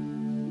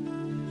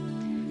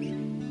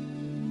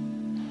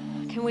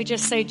 Can we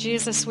just say,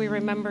 Jesus, we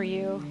remember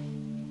you.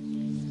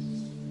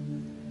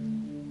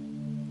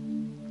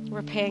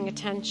 We're paying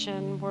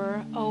attention,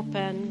 we're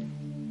open,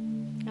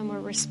 and we're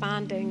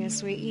responding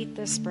as we eat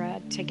this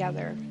bread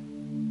together.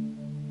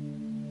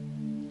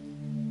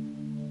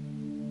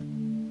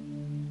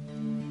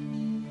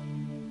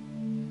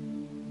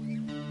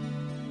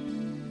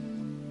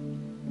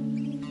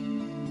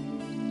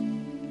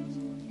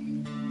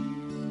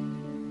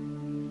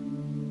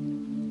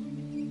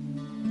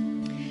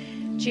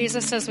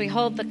 Jesus, as we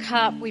hold the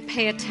cup, we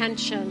pay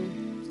attention,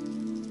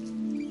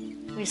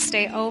 we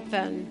stay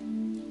open,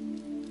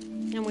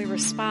 and we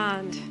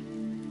respond.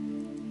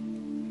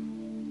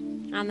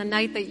 On the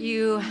night that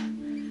you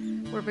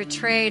were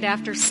betrayed,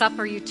 after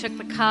supper, you took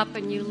the cup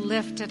and you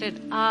lifted it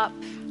up.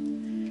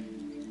 And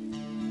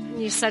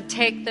you said,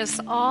 "Take this,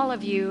 all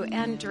of you,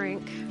 and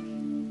drink.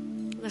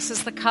 This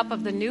is the cup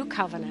of the new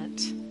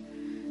covenant,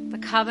 the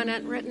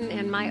covenant written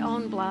in my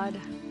own blood."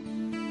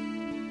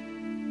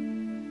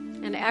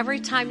 And every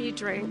time you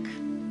drink,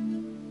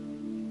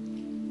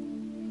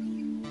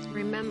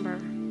 remember.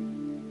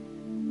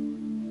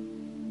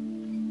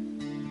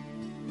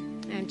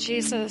 And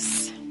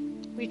Jesus,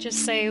 we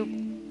just say,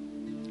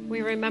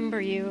 we remember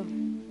you.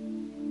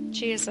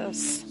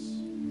 Jesus,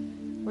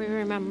 we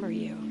remember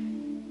you.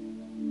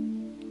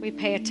 We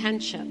pay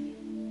attention.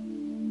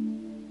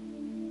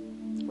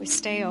 We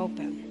stay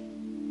open.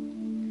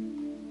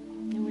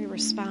 And we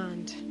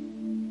respond.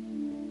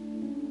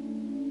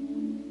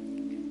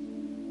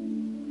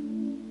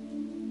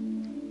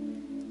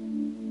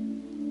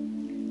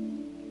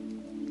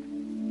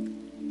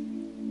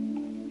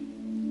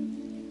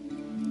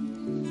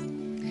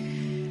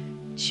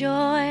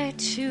 Joy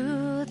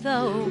to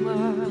the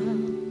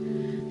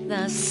world,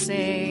 the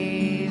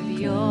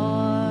Savior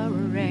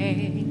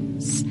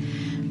reigns.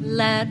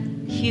 Let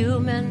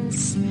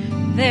humans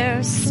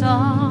their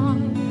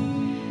song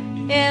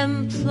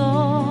employ,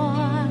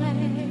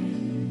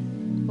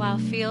 while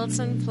fields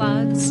and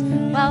floods,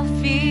 while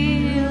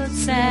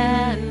fields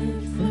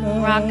and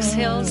rocks,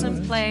 hills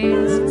and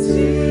plains,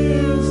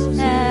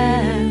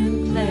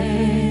 and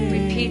plain.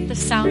 Repeat the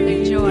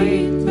sounding joy.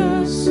 Repeat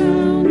the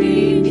sounding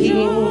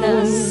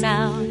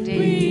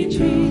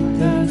joy. Repeat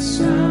the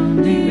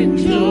sounding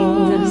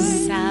joy.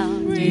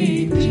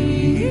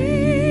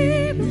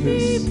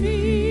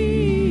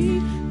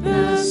 Repeat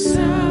the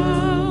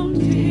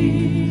sounding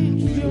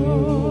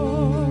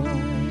joy.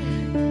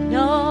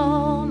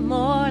 No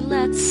more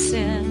let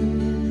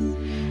sin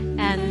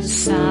and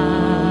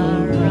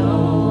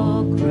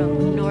sorrow grow,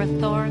 nor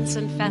thorns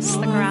infest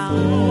the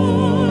ground.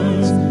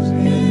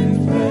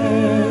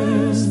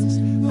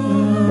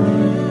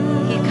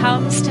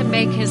 Comes to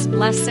make his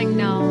blessing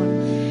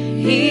known.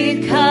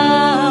 He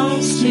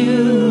comes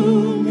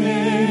to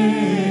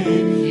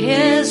make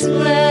his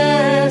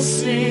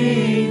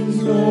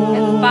blessing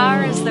known. As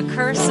far as the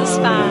curse is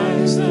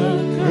found,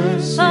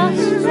 far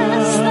as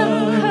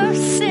the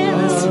curse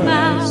is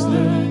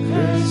found,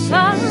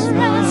 far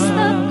as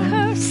the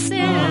curse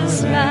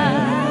is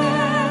found.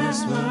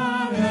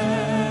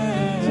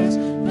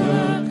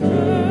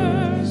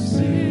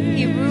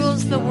 He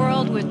rules the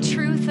world with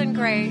truth and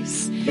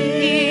grace.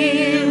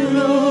 He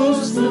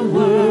rules the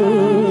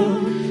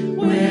world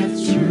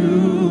with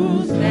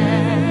truth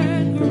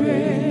and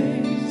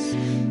grace,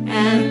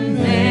 and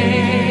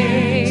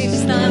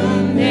makes the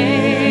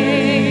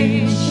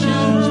nations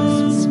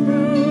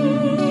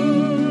prove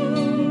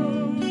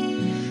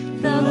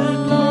the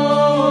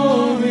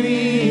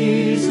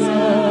glories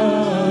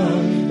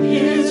of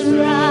his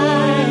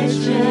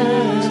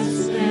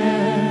righteousness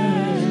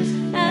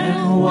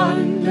and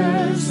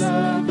wonders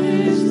of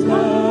his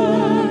love.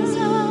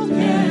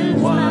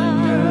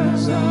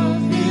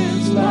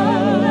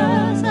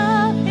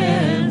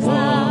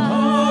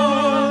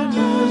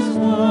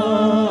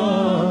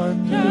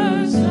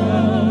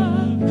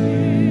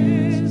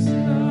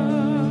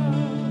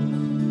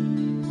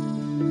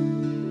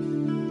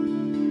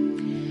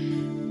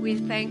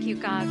 Thank you,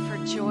 God, for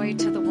joy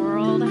to the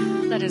world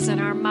that is in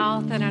our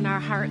mouth and in our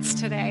hearts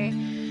today.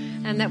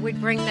 and that we'd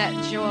bring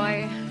that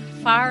joy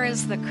far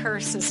as the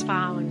curse is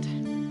found.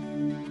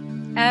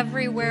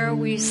 Everywhere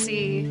we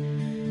see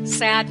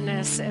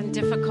sadness and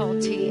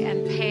difficulty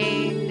and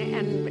pain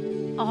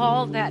and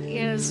all that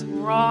is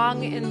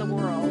wrong in the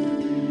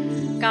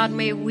world, God,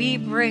 may we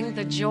bring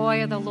the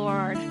joy of the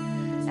Lord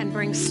and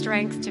bring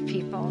strength to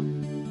people.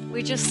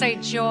 We just say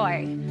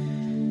joy.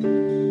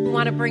 We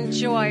want to bring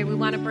joy. We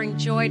want to bring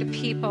joy to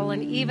people,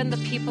 and even the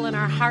people in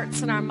our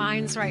hearts and our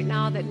minds right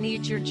now that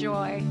need your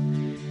joy.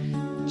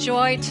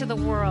 Joy to the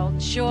world,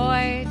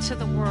 joy to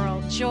the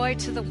world, joy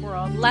to the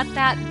world. Let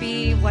that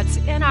be what's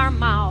in our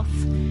mouth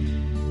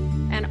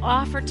and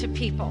offer to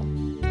people.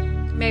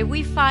 May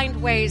we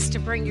find ways to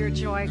bring your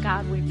joy,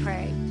 God, we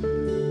pray.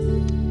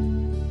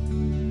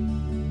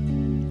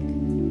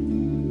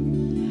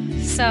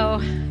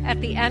 So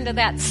at the end of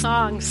that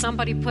song,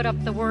 somebody put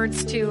up the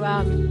words to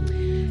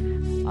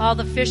all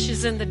the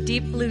fishes in the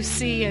deep blue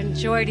sea and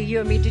joy to you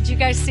and me. Did you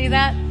guys see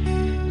that?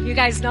 You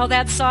guys know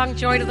that song,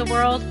 Joy to the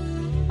World?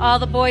 All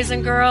the boys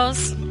and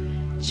girls.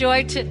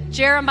 Joy to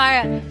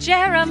Jeremiah.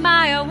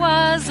 Jeremiah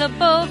was a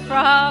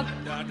bullfrog,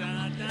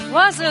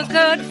 was a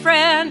good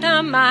friend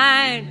of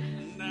mine.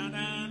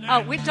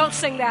 Oh, we don't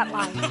sing that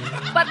line.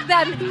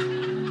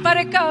 But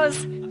it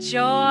goes,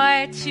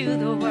 joy to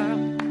the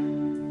world.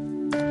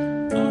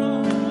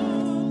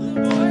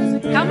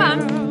 Come on.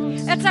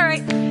 It's all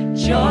right.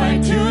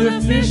 Joy to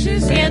the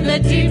fishes in the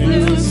deep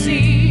blue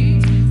sea.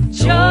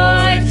 Joy